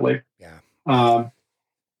with quickly. Yeah. Um,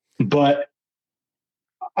 but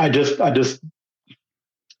I just, I just,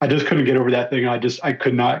 I just couldn't get over that thing. I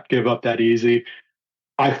could not give up that easy.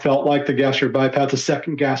 I felt like the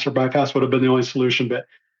second gastric bypass would have been the only solution, but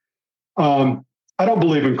I don't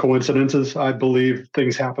believe in coincidences. I believe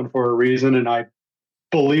things happen for a reason. And I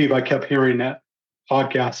believe I kept hearing that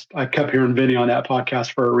podcast. I kept hearing Vinny on that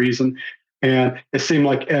podcast for a reason. And it seemed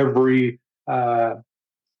like every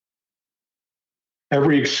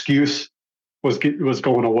excuse was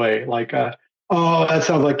going away. Like, oh, that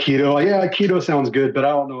sounds like keto. Yeah, keto sounds good, but I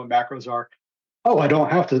don't know what macros are. Oh, I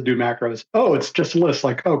don't have to do macros. Oh, it's just a list.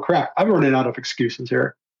 Like, oh crap, I'm running out of excuses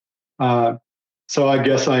here. So I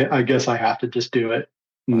guess I have to just do it.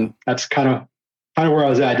 And that's kind of where I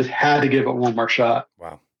was at. I just had to give it one more shot.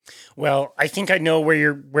 Wow. Well, I think I know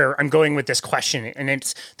where I'm going with this question.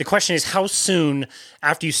 And the question is, how soon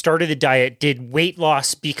after you started the diet did weight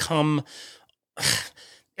loss become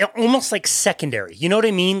almost like secondary? You know what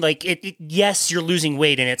I mean? Like yes, you're losing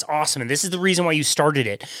weight and it's awesome. And this is the reason why you started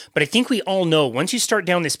it. But I think we all know once you start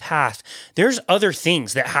down this path, there's other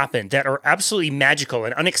things that happen that are absolutely magical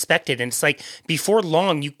and unexpected. And it's like before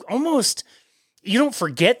long, you don't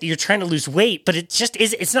forget that you're trying to lose weight, but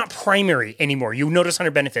it's not primary anymore. You notice other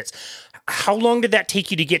benefits. How long did that take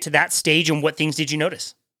you to get to that stage, and what things did you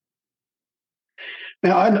notice?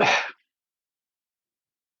 Now,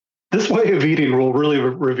 this way of eating will really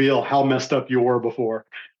reveal how messed up you were before.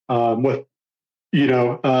 While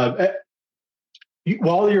you're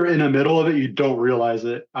in the middle of it, you don't realize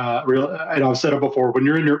it. And I've said it before. When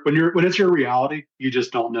it's your reality, you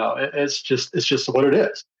just don't know. It's just what it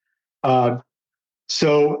is.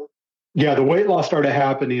 So yeah, the weight loss started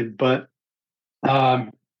happening, but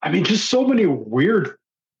I mean, just so many weird.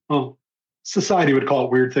 Well, society would call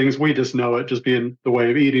it weird things. We just know it, just being the way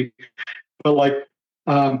of eating. But like,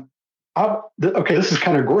 okay, this is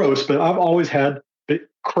kind of gross, but I've always had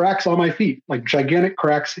cracks on my feet, like gigantic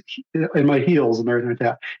cracks in my heels and everything like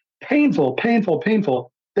that. Painful.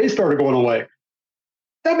 They started going away.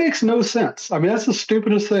 That makes no sense. I mean, that's the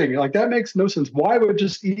stupidest thing. Like, that makes no sense. Why would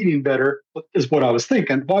just eating better, is what I was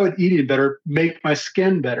thinking. Why would eating better make my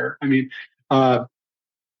skin better? I mean, so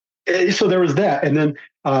there was that. And then,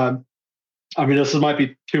 I mean, this might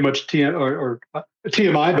be too much TMI,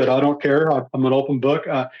 but I don't care. I'm an open book.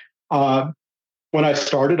 When I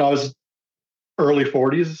started, I was early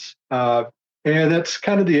 40s. And that's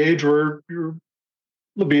kind of the age where your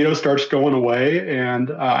libido starts going away.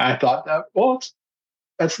 And I thought that, well,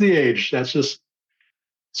 that's the age. It's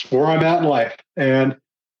where I'm at in life. And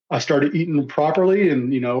I started eating properly,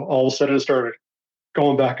 and all of a sudden it started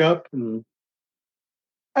going back up. And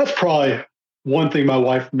that's probably one thing my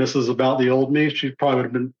wife misses about the old me. She probably would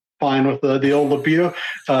have been fine with the old libido,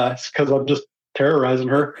 because I'm just terrorizing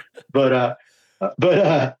her. But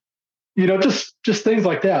just things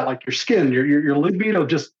like that, like your skin, your libido,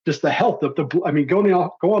 just the health of I mean, going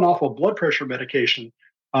off of blood pressure medication,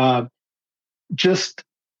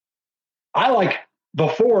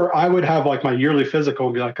 before I would have like my yearly physical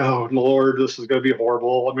and be like, oh Lord, this is going to be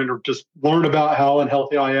horrible. I mean, just learn about how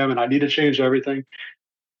unhealthy I am and I need to change everything.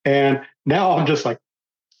 And now I'm just like,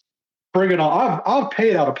 bring it on. I've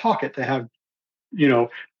paid out of pocket to have,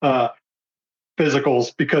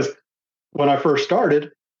 physicals, because when I first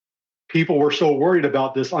started, people were so worried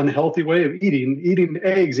about this unhealthy way of eating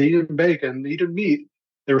eggs, eating bacon, eating meat.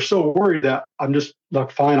 They were so worried that I'm just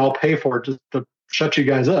like, fine, I'll pay for it just to shut you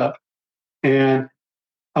guys up. And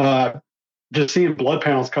just seeing blood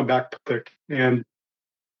panels come back perfect. And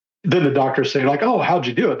then the doctors say like, oh, how'd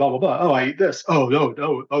you do it? Blah, blah, blah. Oh, I eat this. Oh, no.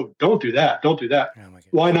 Oh, don't do that. Don't do that. Oh,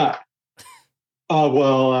 why not?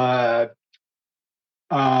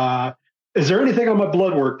 Is there anything on my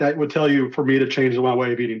blood work that would tell you for me to change my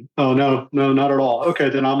way of eating? Oh, no, not at all. Okay,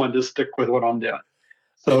 then I'm going to just stick with what I'm doing.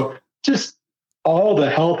 So just all the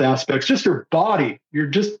health aspects, just your body, your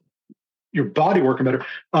body working better.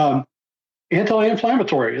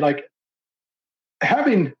 Anti-inflammatory, like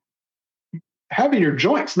having your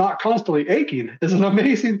joints not constantly aching is an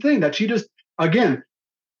amazing thing that you just, again,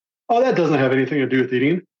 that doesn't have anything to do with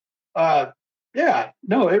eating. Yeah,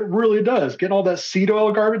 no, it really does. Get all that seed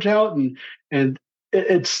oil garbage out, and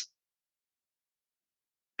there's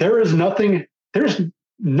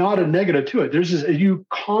not a negative to it. There's just, you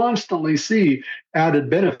constantly see added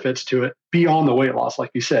benefits to it beyond the weight loss,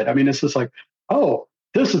 like you said. I mean, it's just like, oh,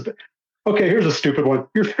 this is okay. Here's a stupid one.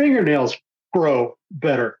 Your fingernails grow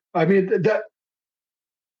better. I mean, that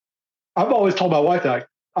I've always told my wife that.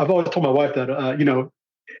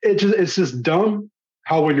 It's just dumb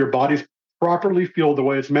how when your body's properly fueled the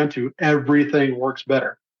way it's meant to, everything works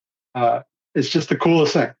better. It's just the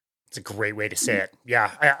coolest thing. It's a great way to say it.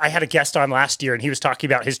 Yeah. I had a guest on last year and he was talking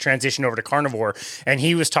about his transition over to carnivore, and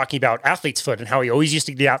he was talking about athlete's foot and how he always used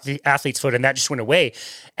to get the athlete's foot and that just went away.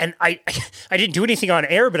 And I didn't do anything on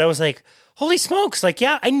air, but I was like, holy smokes. Like,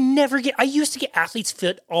 yeah, I used to get athlete's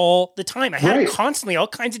foot all the time. I had it constantly, all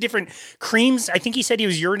kinds of different creams. I think he said he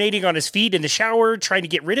was urinating on his feet in the shower, trying to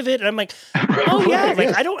get rid of it. And I'm like, oh yeah, like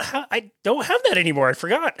yes. I don't have that anymore. I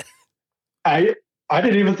forgot. I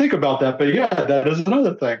didn't even think about that, but yeah, that is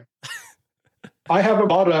another thing. I haven't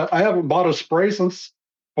bought a spray since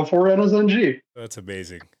before NSNG. That's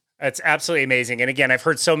amazing. That's absolutely amazing. And again, I've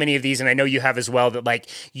heard so many of these, and I know you have as well, that like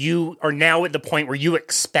you are now at the point where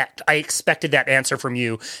I expected that answer from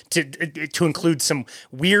you to include some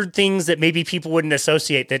weird things that maybe people wouldn't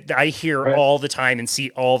associate that I hear all the time and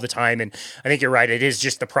see all the time. And I think you're right. It is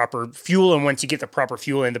just the proper fuel. And once you get the proper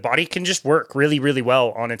fuel in, the body can just work really, really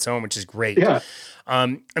well on its own, which is great. Yeah.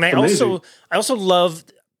 And I also love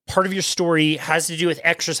part of your story has to do with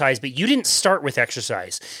exercise, but you didn't start with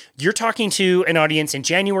exercise. You're talking to an audience in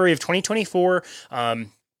January of 2024.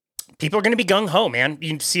 People are going to be gung-ho, man.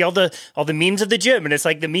 You see all the memes of the gym, and it's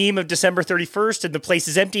like the meme of December 31st, and the place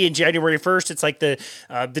is empty, and January 1st, it's like the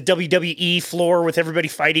WWE floor with everybody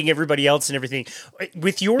fighting everybody else and everything.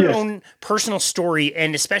 With your own personal story,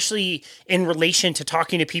 and especially in relation to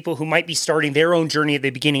talking to people who might be starting their own journey at the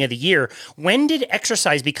beginning of the year, when did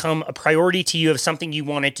exercise become a priority to you of something you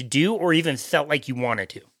wanted to do or even felt like you wanted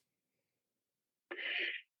to?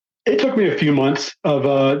 It took me a few months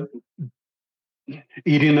of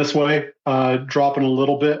eating this way, dropping a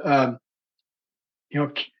little bit.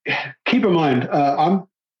 Keep in mind,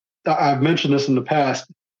 I've mentioned this in the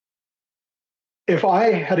past. If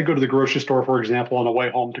I had to go to the grocery store, for example, on the way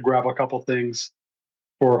home to grab a couple things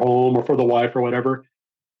for home or for the wife or whatever,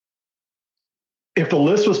 if the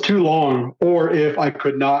list was too long, or if I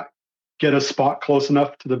could not get a spot close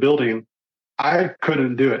enough to the building, I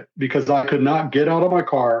couldn't do it because I could not get out of my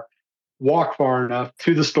car, walk far enough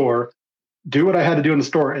to the store, do what I had to do in the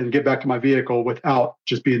store, and get back to my vehicle without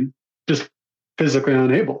just being physically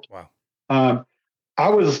unable. Wow.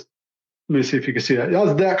 Let me see if you can see that. I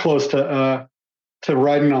was that close to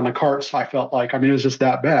riding on the carts. I felt like, it was just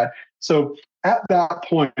that bad. So at that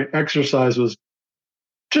point, exercise was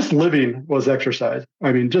just living was exercise.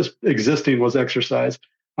 Just existing was exercise.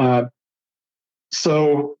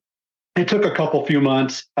 So it took a few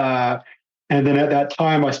months. And then at that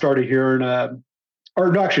time I started hearing, I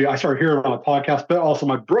started hearing on a podcast, but also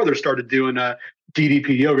my brother started doing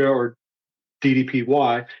DDP yoga, or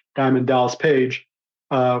DDPY, Diamond Dallas Page,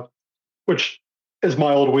 which is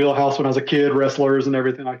my old wheelhouse when I was a kid, wrestlers and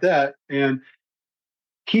everything like that. And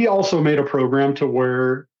he also made a program to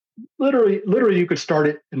where literally you could start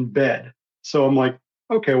it in bed. So I'm like,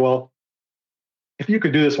 okay, well, if you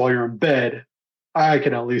could do this while you're in bed, I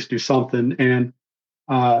can at least do something. And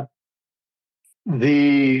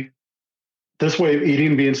this way of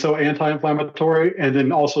eating being so anti-inflammatory, and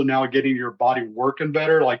then also now getting your body working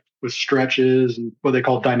better, like with stretches and what they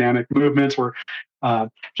call dynamic movements, where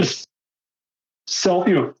just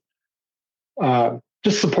supporting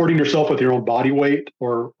yourself with your own body weight,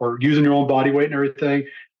 or using your own body weight and everything.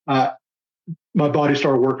 My body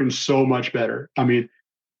started working so much better. I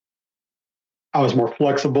was more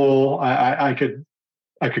flexible. I could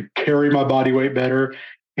carry my body weight better.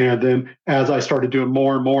 And then as I started doing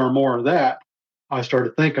more and more and more of that, I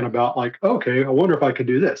started thinking about, like, okay, I wonder if I could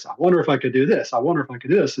do this. I wonder if I could do this. I wonder if I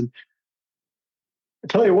could do this. And I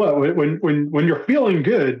tell you what, when you're feeling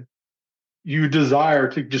good, you desire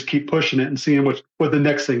to just keep pushing it and seeing what the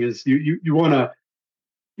next thing is. You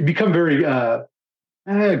become very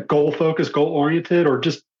goal focused, goal oriented, or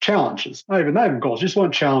just challenges. Not even goals. Just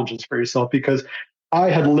want challenges for yourself, because I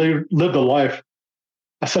had lived a life,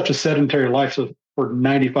 such a sedentary life, for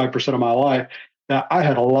 95% of my life, that I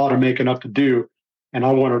had a lot of making up to do, and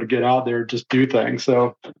I wanted to get out there and just do things.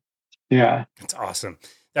 So, yeah. That's awesome.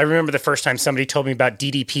 I remember the first time somebody told me about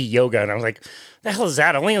DDP yoga, and I was like, the hell is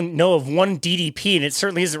that? I only know of one DDP, and it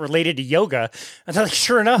certainly isn't related to yoga. And they're like,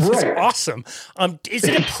 sure enough, It's awesome. Is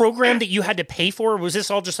it a program that you had to pay for, or was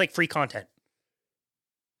this all just like free content?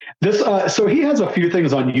 This, so he has a few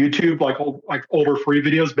things on YouTube, like older free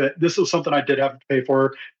videos, but this is something I did have to pay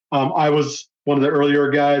for. I was one of the earlier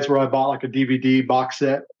guys where I bought like a DVD box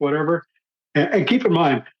set, whatever. And keep in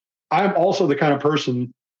mind, I'm also the kind of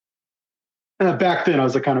person, back then I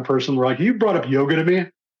was the kind of person where, like, you brought up yoga to me,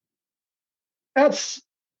 that's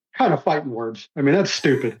kind of fighting words. I mean, that's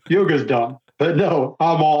stupid. Yoga's dumb, but no,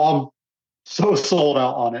 I'm so sold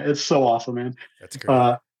out on it. It's so awesome, man. That's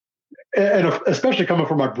great. And especially coming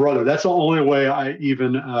from my brother, that's the only way I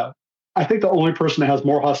even, I think the only person that has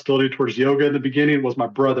more hostility towards yoga in the beginning was my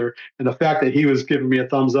brother. And the fact that he was giving me a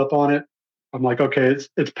thumbs up on it, I'm like, okay,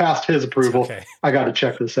 it's past his approval. Okay. I got to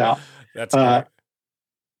check this out. That's great.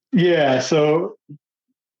 Yeah. So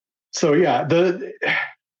yeah,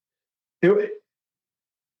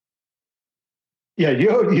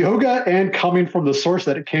 yoga and coming from the source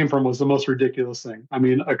that it came from was the most ridiculous thing. I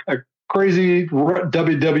mean, a crazy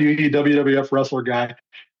WWE, WWF wrestler guy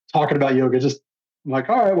talking about yoga. Just I'm like,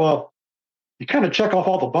 all right, well, you kind of check off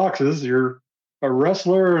all the boxes. You're a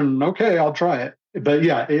wrestler, and okay, I'll try it. But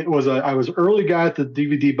yeah, I was early guy at the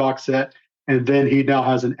DVD box set, and then he now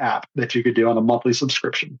has an app that you could do on a monthly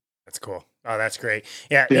subscription. That's cool. Oh, that's great.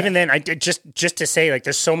 Yeah. Even then, I did just to say, like,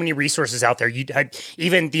 there's so many resources out there. You had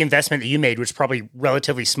even the investment that you made, which is probably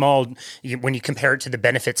relatively small when you compare it to the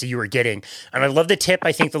benefits that you were getting. And I love the tip.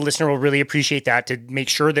 I think the listener will really appreciate that, to make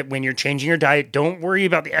sure that when you're changing your diet, don't worry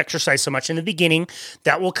about the exercise so much in the beginning.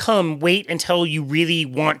 That will come. Wait until you really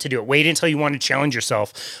want to do it. Wait until you want to challenge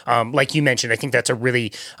yourself. Like you mentioned, I think that's a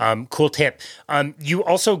really cool tip. You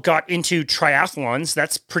also got into triathlons.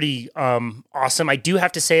 That's pretty awesome. I do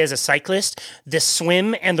have to say, as a cyclist, the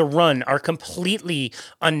swim and the run are completely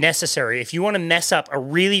unnecessary. If you want to mess up a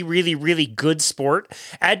really, really, really good sport,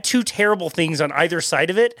 add two terrible things on either side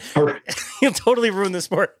of it. You'll totally ruin the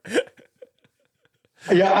sport.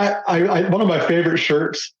 Yeah, I one of my favorite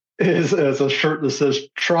shirts is a shirt that says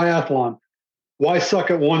triathlon. Why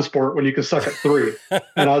suck at one sport when you can suck at three?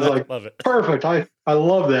 And I was like, love it. Perfect. I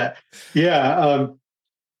love that. Yeah.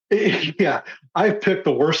 Yeah. I picked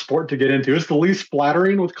the worst sport to get into. It's the least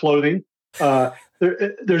flattering with clothing.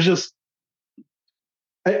 There's just,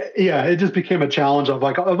 it just became a challenge of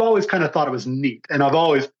like, I've always kind of thought it was neat, and I've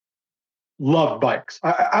always loved bikes.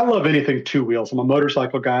 I love anything two wheels. I'm a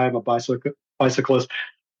motorcycle guy. I'm a bicyclist.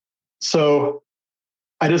 So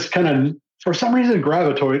I just kind of, for some reason,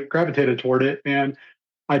 gravitated toward it. And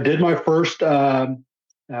I did my first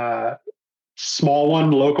small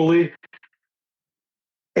one locally,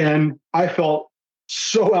 and I felt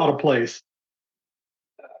so out of place.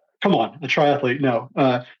 Come on, a triathlete, no.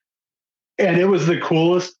 And it was the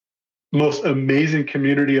coolest, most amazing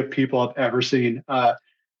community of people I've ever seen.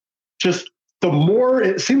 Just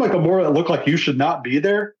it seemed like the more it looked like you should not be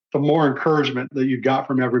there, the more encouragement that you got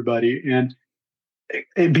from everybody. And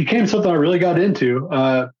it became something I really got into.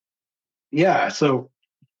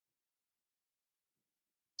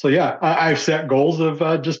 So yeah, I've set goals of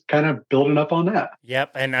just kind of building up on that.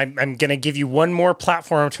 Yep. And I'm going to give you one more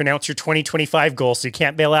platform to announce your 2025 goal, so you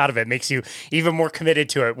can't bail out of it. Makes you even more committed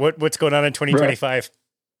to it. What's going on in 2025? Right.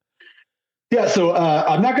 Yeah. So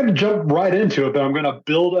I'm not going to jump right into it, but I'm going to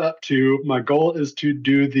build up to, my goal is to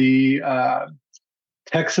do the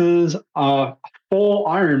Texas full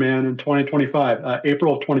Ironman in 2025,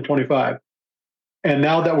 April of 2025. And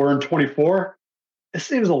now that we're in 24, it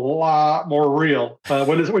seems a lot more real.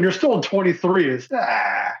 When you're still in 23, it's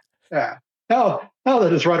Now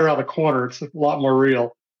that it's right around the corner, it's a lot more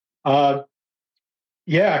real.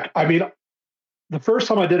 Yeah, I mean, the first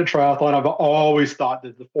time I did a triathlon, I've always thought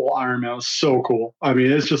that the full Ironman was so cool. I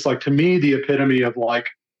mean, it's just like, to me, the epitome of like,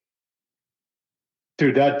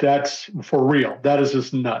 dude, that's for real. That is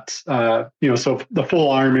just nuts. So the full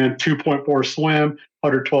Ironman, 2.4 swim,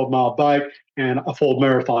 112-mile bike, and a full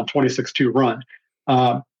marathon, 26.2 run.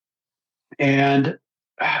 I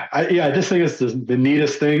just think it's the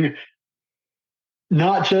neatest thing.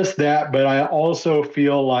 Not just that, but I also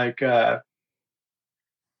feel like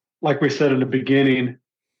we said in the beginning,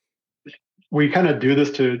 we kind of do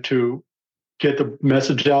this to get the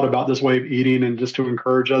message out about this way of eating and just to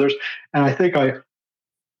encourage others. And I think I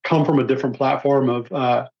come from a different platform of,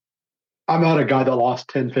 I'm not a guy that lost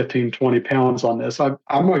 10, 15, 20 pounds on this. I'm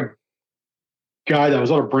a guy that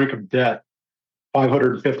was on the brink of death,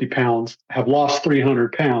 550 pounds, have lost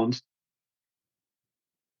 300 pounds.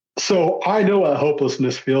 So I know what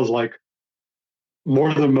hopelessness feels like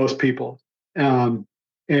more than most people. And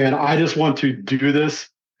I just want to do this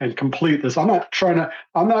and complete this. I'm not going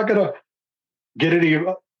to get any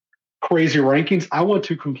crazy rankings. I want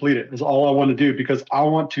to complete it is all I want to do, because I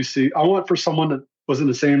want for someone that was in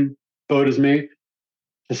the same boat as me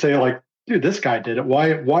to say like, dude, this guy did it.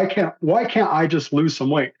 Why can't I just lose some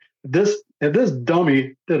weight? If this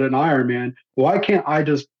dummy did an Ironman, why can't I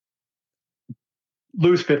just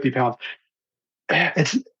lose 50 pounds?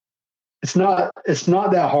 It's not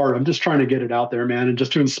that hard. I'm just trying to get it out there, man, and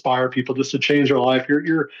just to inspire people, just to change their life.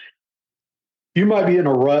 You might be in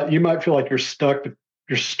a rut. You might feel like you're stuck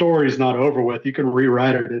your story's not over with. You can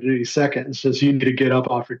rewrite it at any second. It's just you need to get up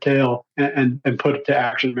off your tail and put it to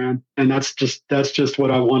action, man. And that's just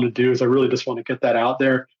what I want to do. Is I really just want to get that out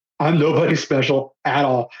there. I'm nobody special at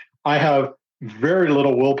all. I have very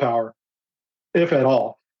little willpower, if at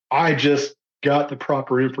all. I just got the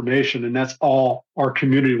proper information, and that's all our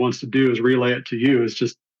community wants to do is relay it to you. It's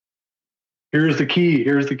just, here's the key.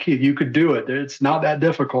 Here's the key. You could do it. It's not that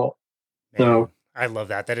difficult. Man, so I love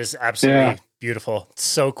that. That is absolutely beautiful. It's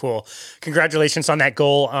so cool. Congratulations on that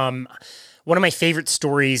goal. One of my favorite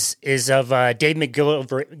stories is of Dave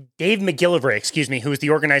McGillivray, who is the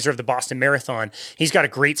organizer of the Boston Marathon. He's got a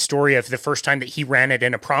great story of the first time that he ran it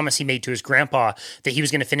and a promise he made to his grandpa that he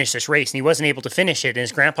was going to finish this race, and he wasn't able to finish it. And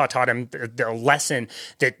his grandpa taught him the lesson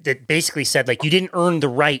that basically said, like, you didn't earn the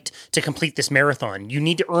right to complete this marathon. You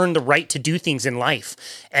need to earn the right to do things in life.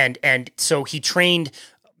 And so he trained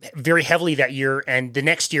very heavily that year. And the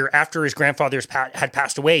next year, after his grandfather had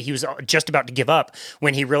passed away, he was just about to give up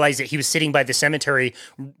when he realized that he was sitting by the cemetery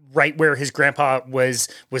right where his grandpa was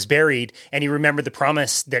buried. And he remembered the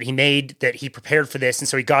promise that he made, that he prepared for this. And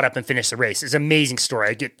so he got up and finished the race. It's an amazing story.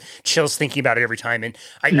 I get chills thinking about it every time. And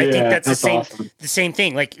I think that's awesome. The same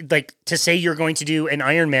thing. Like to say you're going to do an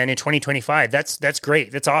Ironman in 2025, that's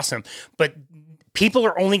great. That's awesome. But people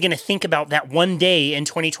are only going to think about that one day in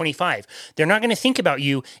 2025. They're not going to think about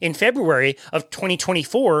you in February of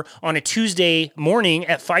 2024 on a Tuesday morning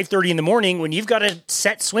at 5:30 in the morning when you've got a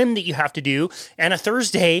set swim that you have to do, and a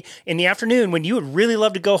Thursday in the afternoon when you would really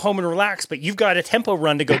love to go home and relax, but you've got a tempo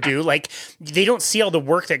run to go do. Like, they don't see all the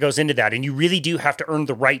work that goes into that, and you really do have to earn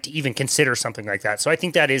the right to even consider something like that. So I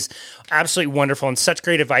think that is absolutely wonderful and such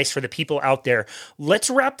great advice for the people out there. Let's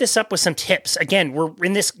wrap this up with some tips. Again, we're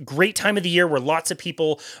in this great time of the year where lots of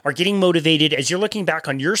people are getting motivated. As you're looking back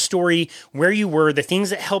on your story, where you were, the things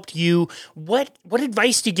that helped you, what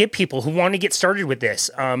advice do you give people who want to get started with this?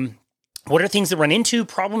 What are things that run into,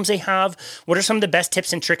 problems they have? What are some of the best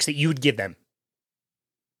tips and tricks that you would give them?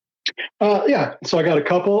 So I got a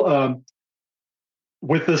couple.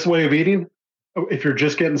 With this way of eating, if you're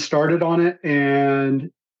just getting started on it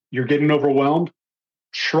and you're getting overwhelmed,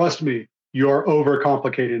 trust me, you're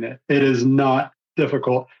overcomplicating it. It is not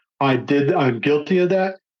difficult. I'm guilty of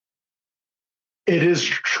that. It is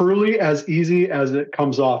truly as easy as it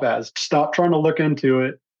comes off as. Stop trying to look into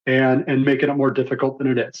it and making it more difficult than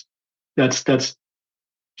it is. That's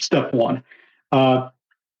step one.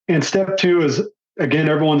 And step two is, again,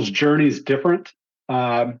 everyone's journey is different.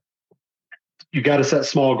 You got to set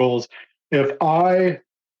small goals. If I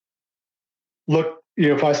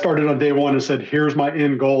if I started on day one and said, here's my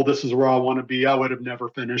end goal, this is where I want to be, I would have never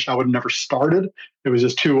finished. I would have never started. It was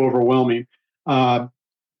just too overwhelming. Man,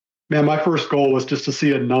 my first goal was just to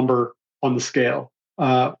see a number on the scale,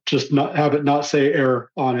 just not have it not say error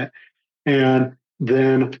on it. And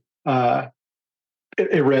then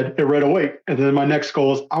it read a weight. And then my next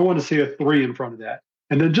goal is I want to see a 3 in front of that.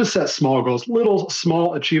 And then just set small goals, little,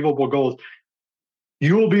 small, achievable goals.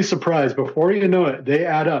 You will be surprised. Before you know it, they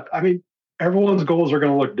add up. I mean, everyone's goals are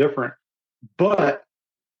going to look different. But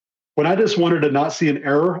when I just wanted to not see an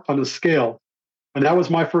error on the scale, when that was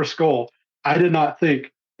my first goal, I did not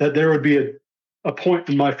think that there would be a point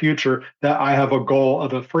in my future that I have a goal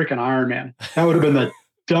of a freaking Ironman. That would have been the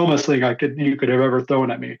dumbest thing you could have ever thrown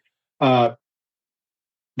at me.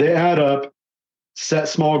 They add up. Set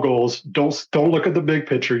small goals. Don't look at the big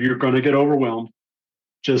picture. You're going to get overwhelmed.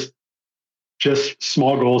 Just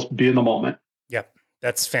small goals. Be in the moment. Yep.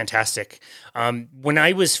 That's fantastic. When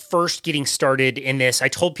I was first getting started in this, I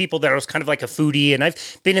told people that I was kind of like a foodie, and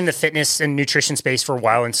I've been in the fitness and nutrition space for a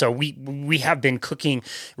while. And so we have been cooking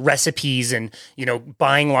recipes and,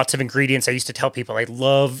 buying lots of ingredients. I used to tell people I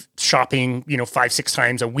love shopping, 5-6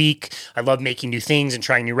 times a week. I love making new things and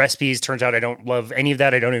trying new recipes. Turns out I don't love any of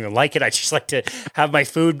that. I don't even like it. I just like to have my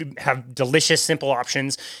food, have delicious, simple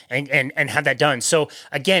options and have that done. So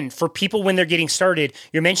again, for people when they're getting started,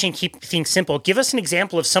 you're mentioning keep things simple. Give us an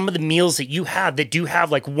example of some of the meals that you have that do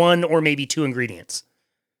have like 1 or maybe 2 ingredients.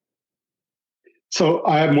 So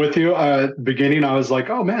I'm with you. At the beginning, I was like,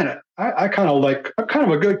 oh man, I'm kind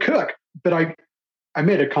of a good cook, but I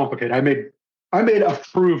made it complicated. I made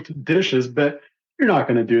approved dishes, but you're not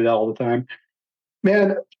going to do that all the time,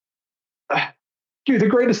 man. Dude, the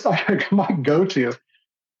greatest, my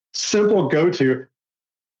simple go-to,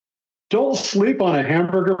 don't sleep on a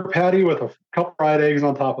hamburger patty with a couple fried eggs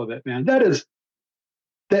on top of it, man. The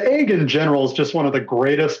egg in general is just one of the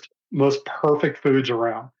greatest, most perfect foods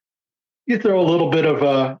around. You throw a little bit of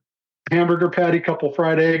a hamburger patty, couple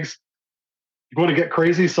fried eggs. You want to get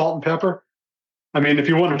crazy, salt and pepper. I mean, if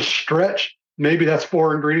you want to stretch, maybe that's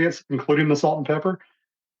 4 ingredients, including the salt and pepper.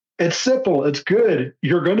 It's simple. It's good.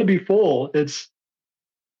 You're going to be full.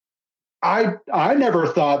 I never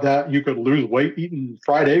thought that you could lose weight eating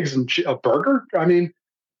fried eggs and a burger. I mean,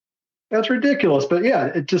 that's ridiculous. But yeah,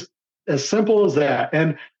 it just as simple as that.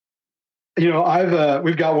 And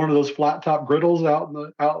we've got one of those flat top griddles out in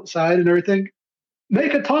the outside and everything.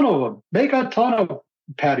 Make a ton of them. Make a ton of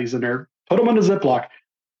patties in there. Put them in a Ziploc.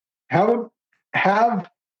 Have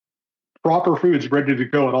proper foods ready to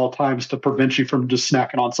go at all times to prevent you from just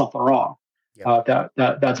snacking on something wrong. Yep.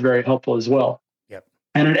 That's very helpful as well. Yep.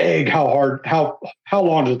 And an egg, how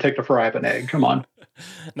long does it take to fry up an egg? Come on.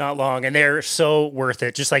 Not long. And they're so worth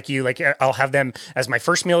it. Just like you, like I'll have them as my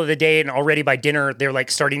first meal of the day. And already by dinner, they're like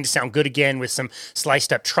starting to sound good again with some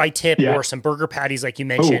sliced up tri-tip or some burger patties, like you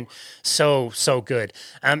mentioned. Ooh. So good.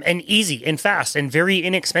 And easy and fast and very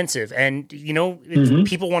inexpensive. And,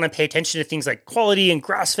 people want to pay attention to things like quality and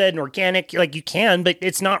grass-fed and organic, like you can, but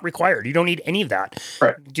it's not required. You don't need any of that.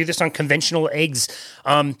 Right. Do this on conventional eggs.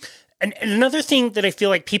 And another thing that I feel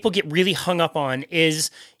like people get really hung up on is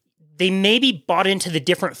they maybe bought into the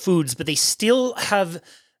different foods, but they still have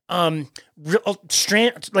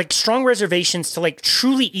strong reservations to like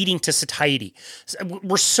truly eating to satiety.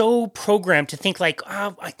 We're so programmed to think like,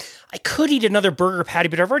 I could eat another burger patty,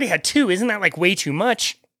 but I've already had 2. Isn't that like way too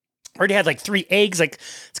much? I already had like 3 eggs. Like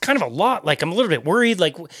it's kind of a lot. Like I'm a little bit worried.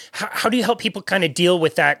 Like how do you help people kind of deal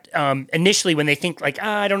with that initially when they think like,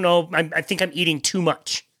 I don't know, I think I'm eating too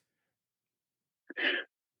much?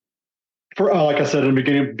 Like I said in the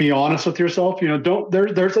beginning, be honest with yourself.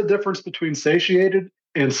 There's a difference between satiated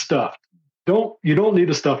and stuffed. You don't need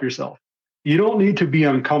to stuff yourself. You don't need to be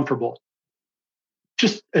uncomfortable.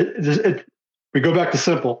 We go back to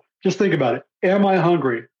simple. Just think about it. Am I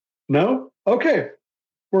hungry? No? Okay.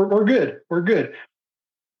 We're good. We're good.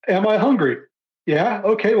 Am I hungry? Yeah.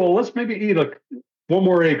 Okay. Well, let's maybe eat one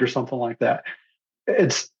more egg or something like that.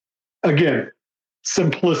 It's, again,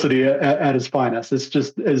 simplicity at its finest. It's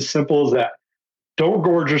just as simple as that. Don't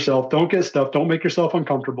gorge yourself. Don't get stuffed. Don't make yourself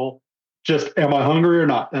uncomfortable. Just, am I hungry or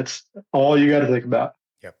not? That's all you got to think about.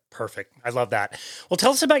 Yeah, perfect. I love that. Well,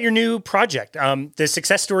 tell us about your new project, the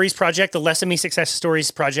Success Stories project, the Less of Me Success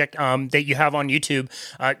Stories project that you have on YouTube.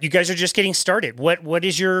 You guys are just getting started. What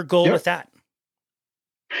is your goal with that?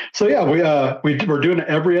 So yeah, we're doing it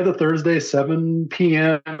every other Thursday, 7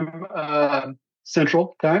 p.m.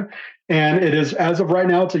 Central Time. And it is, as of right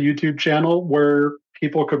now, it's a YouTube channel where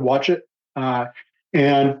people could watch it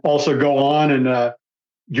and also go on and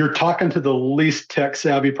you're talking to the least tech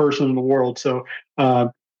savvy person in the world. So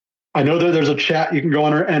I know that there's a chat you can go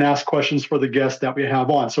on and ask questions for the guests that we have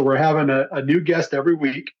on. So we're having a new guest every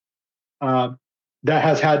week that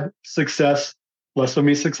has had success, Less of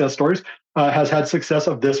Me Success Stories, has had success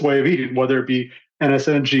of this way of eating, whether it be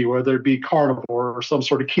NSNG, whether it be carnivore or some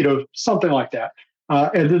sort of keto, something like that.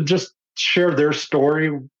 And then just share their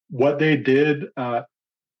story, what they did,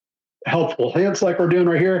 helpful hints like we're doing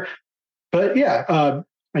right here. But yeah,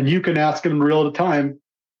 and you can ask them in real time,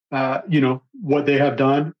 what they have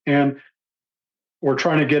done. And we're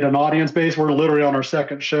trying to get an audience base. We're literally on our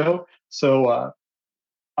second show. So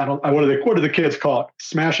what do the kids call it?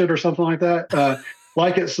 Smash it or something like that.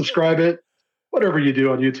 Like it, subscribe it, whatever you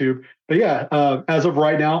do on YouTube. But yeah, as of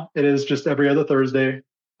right now, it is just every other Thursday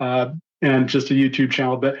and just a YouTube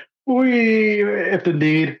channel. But if the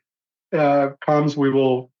need comes, we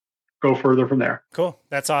will go further from there. Cool.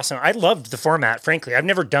 That's awesome. I loved the format, frankly. I've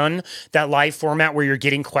never done that live format where you're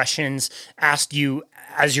getting questions asked you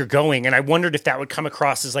as you're going. And I wondered if that would come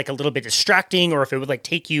across as like a little bit distracting or if it would like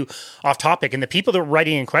take you off topic. And the people that were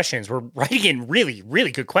writing in questions were writing in really,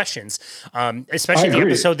 really good questions. Especially the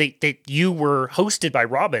episode that you were hosted by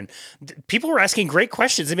Robin. People were asking great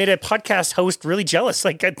questions. It made a podcast host really jealous.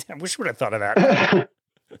 Like I wish we would have thought of that.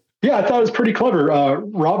 Yeah, I thought it was pretty clever.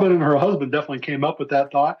 Robin and her husband definitely came up with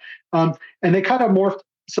that thought. And they kind of morphed.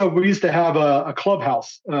 So we used to have a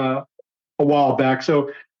clubhouse a while back.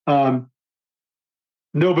 So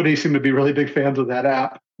nobody seemed to be really big fans of that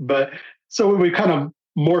app. But so we kind of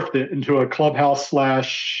morphed it into a clubhouse /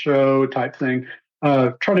 show type thing,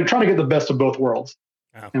 trying to get the best of both worlds.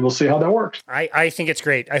 Wow. And we'll see how that works. I think it's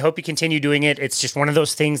great. I hope you continue doing it. It's just one of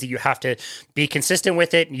those things that you have to be consistent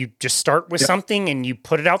with it. You just start with something and you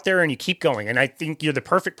put it out there and you keep going. And I think you're the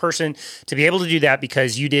perfect person to be able to do that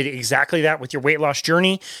because you did exactly that with your weight loss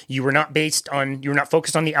journey. You were not focused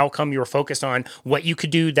on the outcome. You were focused on what you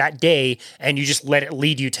could do that day. And you just let it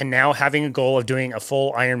lead you to now having a goal of doing a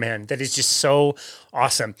full Ironman. That is just so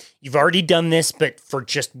awesome. You've already done this, but for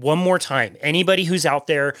just one more time, anybody who's out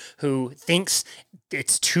there who thinks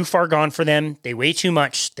it's too far gone for them, they weigh too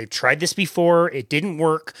much, they've tried this before, it didn't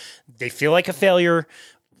work, they feel like a failure,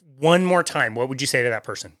 one more time, what would you say to that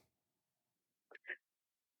person?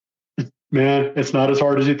 Man, it's not as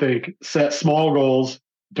hard as you think. Set small goals.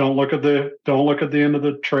 Don't look at the end of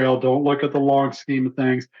the trail. Don't look at the long scheme of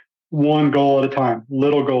things. One goal at a time.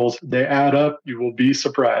 Little goals. They add up. You will be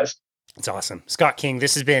surprised. It's awesome. Scott King,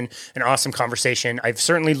 this has been an awesome conversation. I've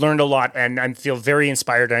certainly learned a lot, and I feel very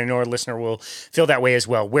inspired. And I know our listener will feel that way as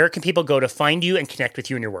well. Where can people go to find you and connect with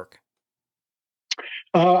you and your work?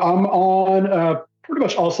 I'm on pretty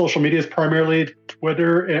much all social medias, primarily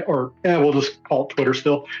Twitter, we'll just call it Twitter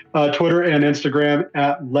still. Twitter and Instagram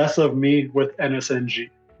at Less of Me with NSNG.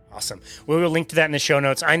 Awesome. We will link to that in the show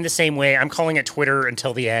notes. I'm the same way. I'm calling it Twitter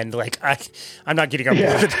until the end. Like I'm not getting on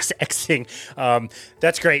board with this X thing.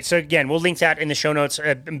 That's great. So again, we'll link that in the show notes.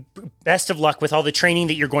 Best of luck with all the training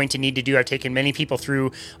that you're going to need to do. I've taken many people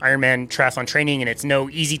through Ironman triathlon training, and it's no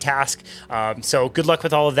easy task. So good luck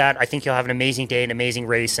with all of that. I think you'll have an amazing day, an amazing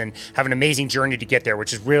race, and have an amazing journey to get there,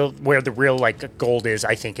 which is where the real like gold is,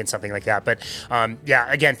 I think, in something like that. But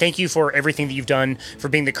again, thank you for everything that you've done, for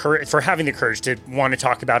having the courage to want to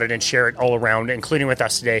talk about it and share it all around, including with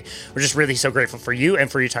us today. We're just really so grateful for you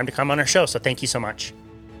and for your time to come on our show. So thank you so much.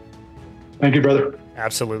 Thank you, brother.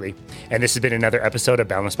 Absolutely. And this has been another episode of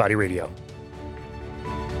Boundless Body Radio.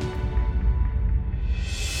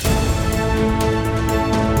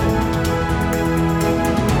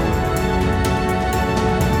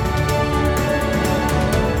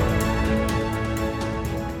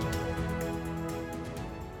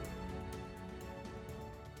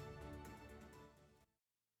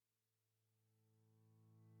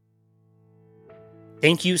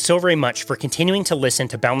 Thank you so very much for continuing to listen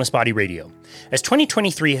to Boundless Body Radio. As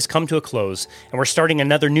 2023 has come to a close and we're starting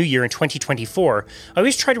another new year in 2024, I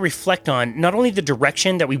always try to reflect on not only the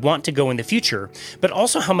direction that we want to go in the future, but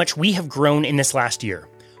also how much we have grown in this last year.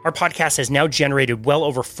 Our podcast has now generated well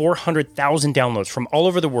over 400,000 downloads from all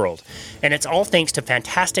over the world, and it's all thanks to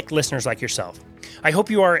fantastic listeners like yourself. I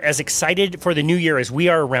hope you are as excited for the new year as we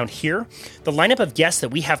are around here. The lineup of guests that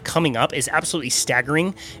we have coming up is absolutely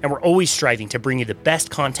staggering, and we're always striving to bring you the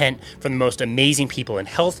best content from the most amazing people in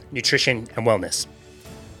health, nutrition, and wellness.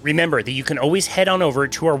 Remember that you can always head on over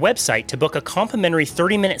to our website to book a complimentary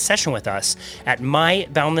 30-minute session with us at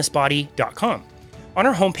myboundlessbody.com. On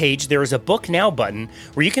our homepage, there is a Book Now button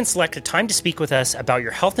where you can select a time to speak with us about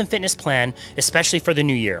your health and fitness plan, especially for the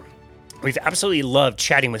new year. We've absolutely loved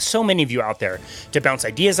chatting with so many of you out there to bounce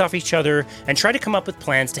ideas off each other and try to come up with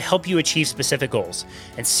plans to help you achieve specific goals.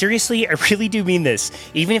 And seriously, I really do mean this.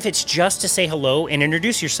 Even if it's just to say hello and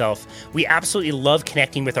introduce yourself, we absolutely love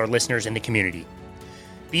connecting with our listeners in the community.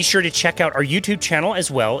 Be sure to check out our YouTube channel as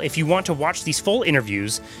well if you want to watch these full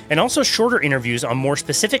interviews and also shorter interviews on more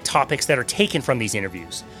specific topics that are taken from these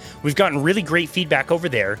interviews. We've gotten really great feedback over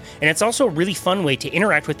there, and it's also a really fun way to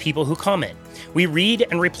interact with people who comment. We read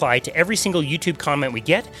and reply to every single YouTube comment we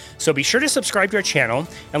get, so be sure to subscribe to our channel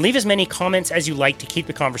and leave as many comments as you like to keep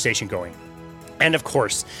the conversation going. And of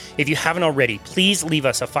course, if you haven't already, please leave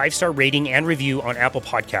us a 5-star rating and review on Apple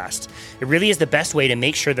Podcasts. It really is the best way to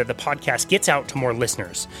make sure that the podcast gets out to more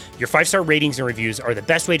listeners. Your 5-star ratings and reviews are the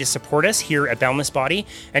best way to support us here at Boundless Body,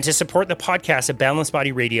 and to support the podcast at Boundless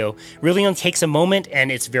Body Radio really only takes a moment,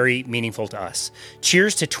 and it's very meaningful to us.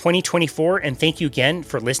 Cheers to 2024, and thank you again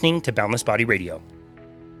for listening to Boundless Body Radio.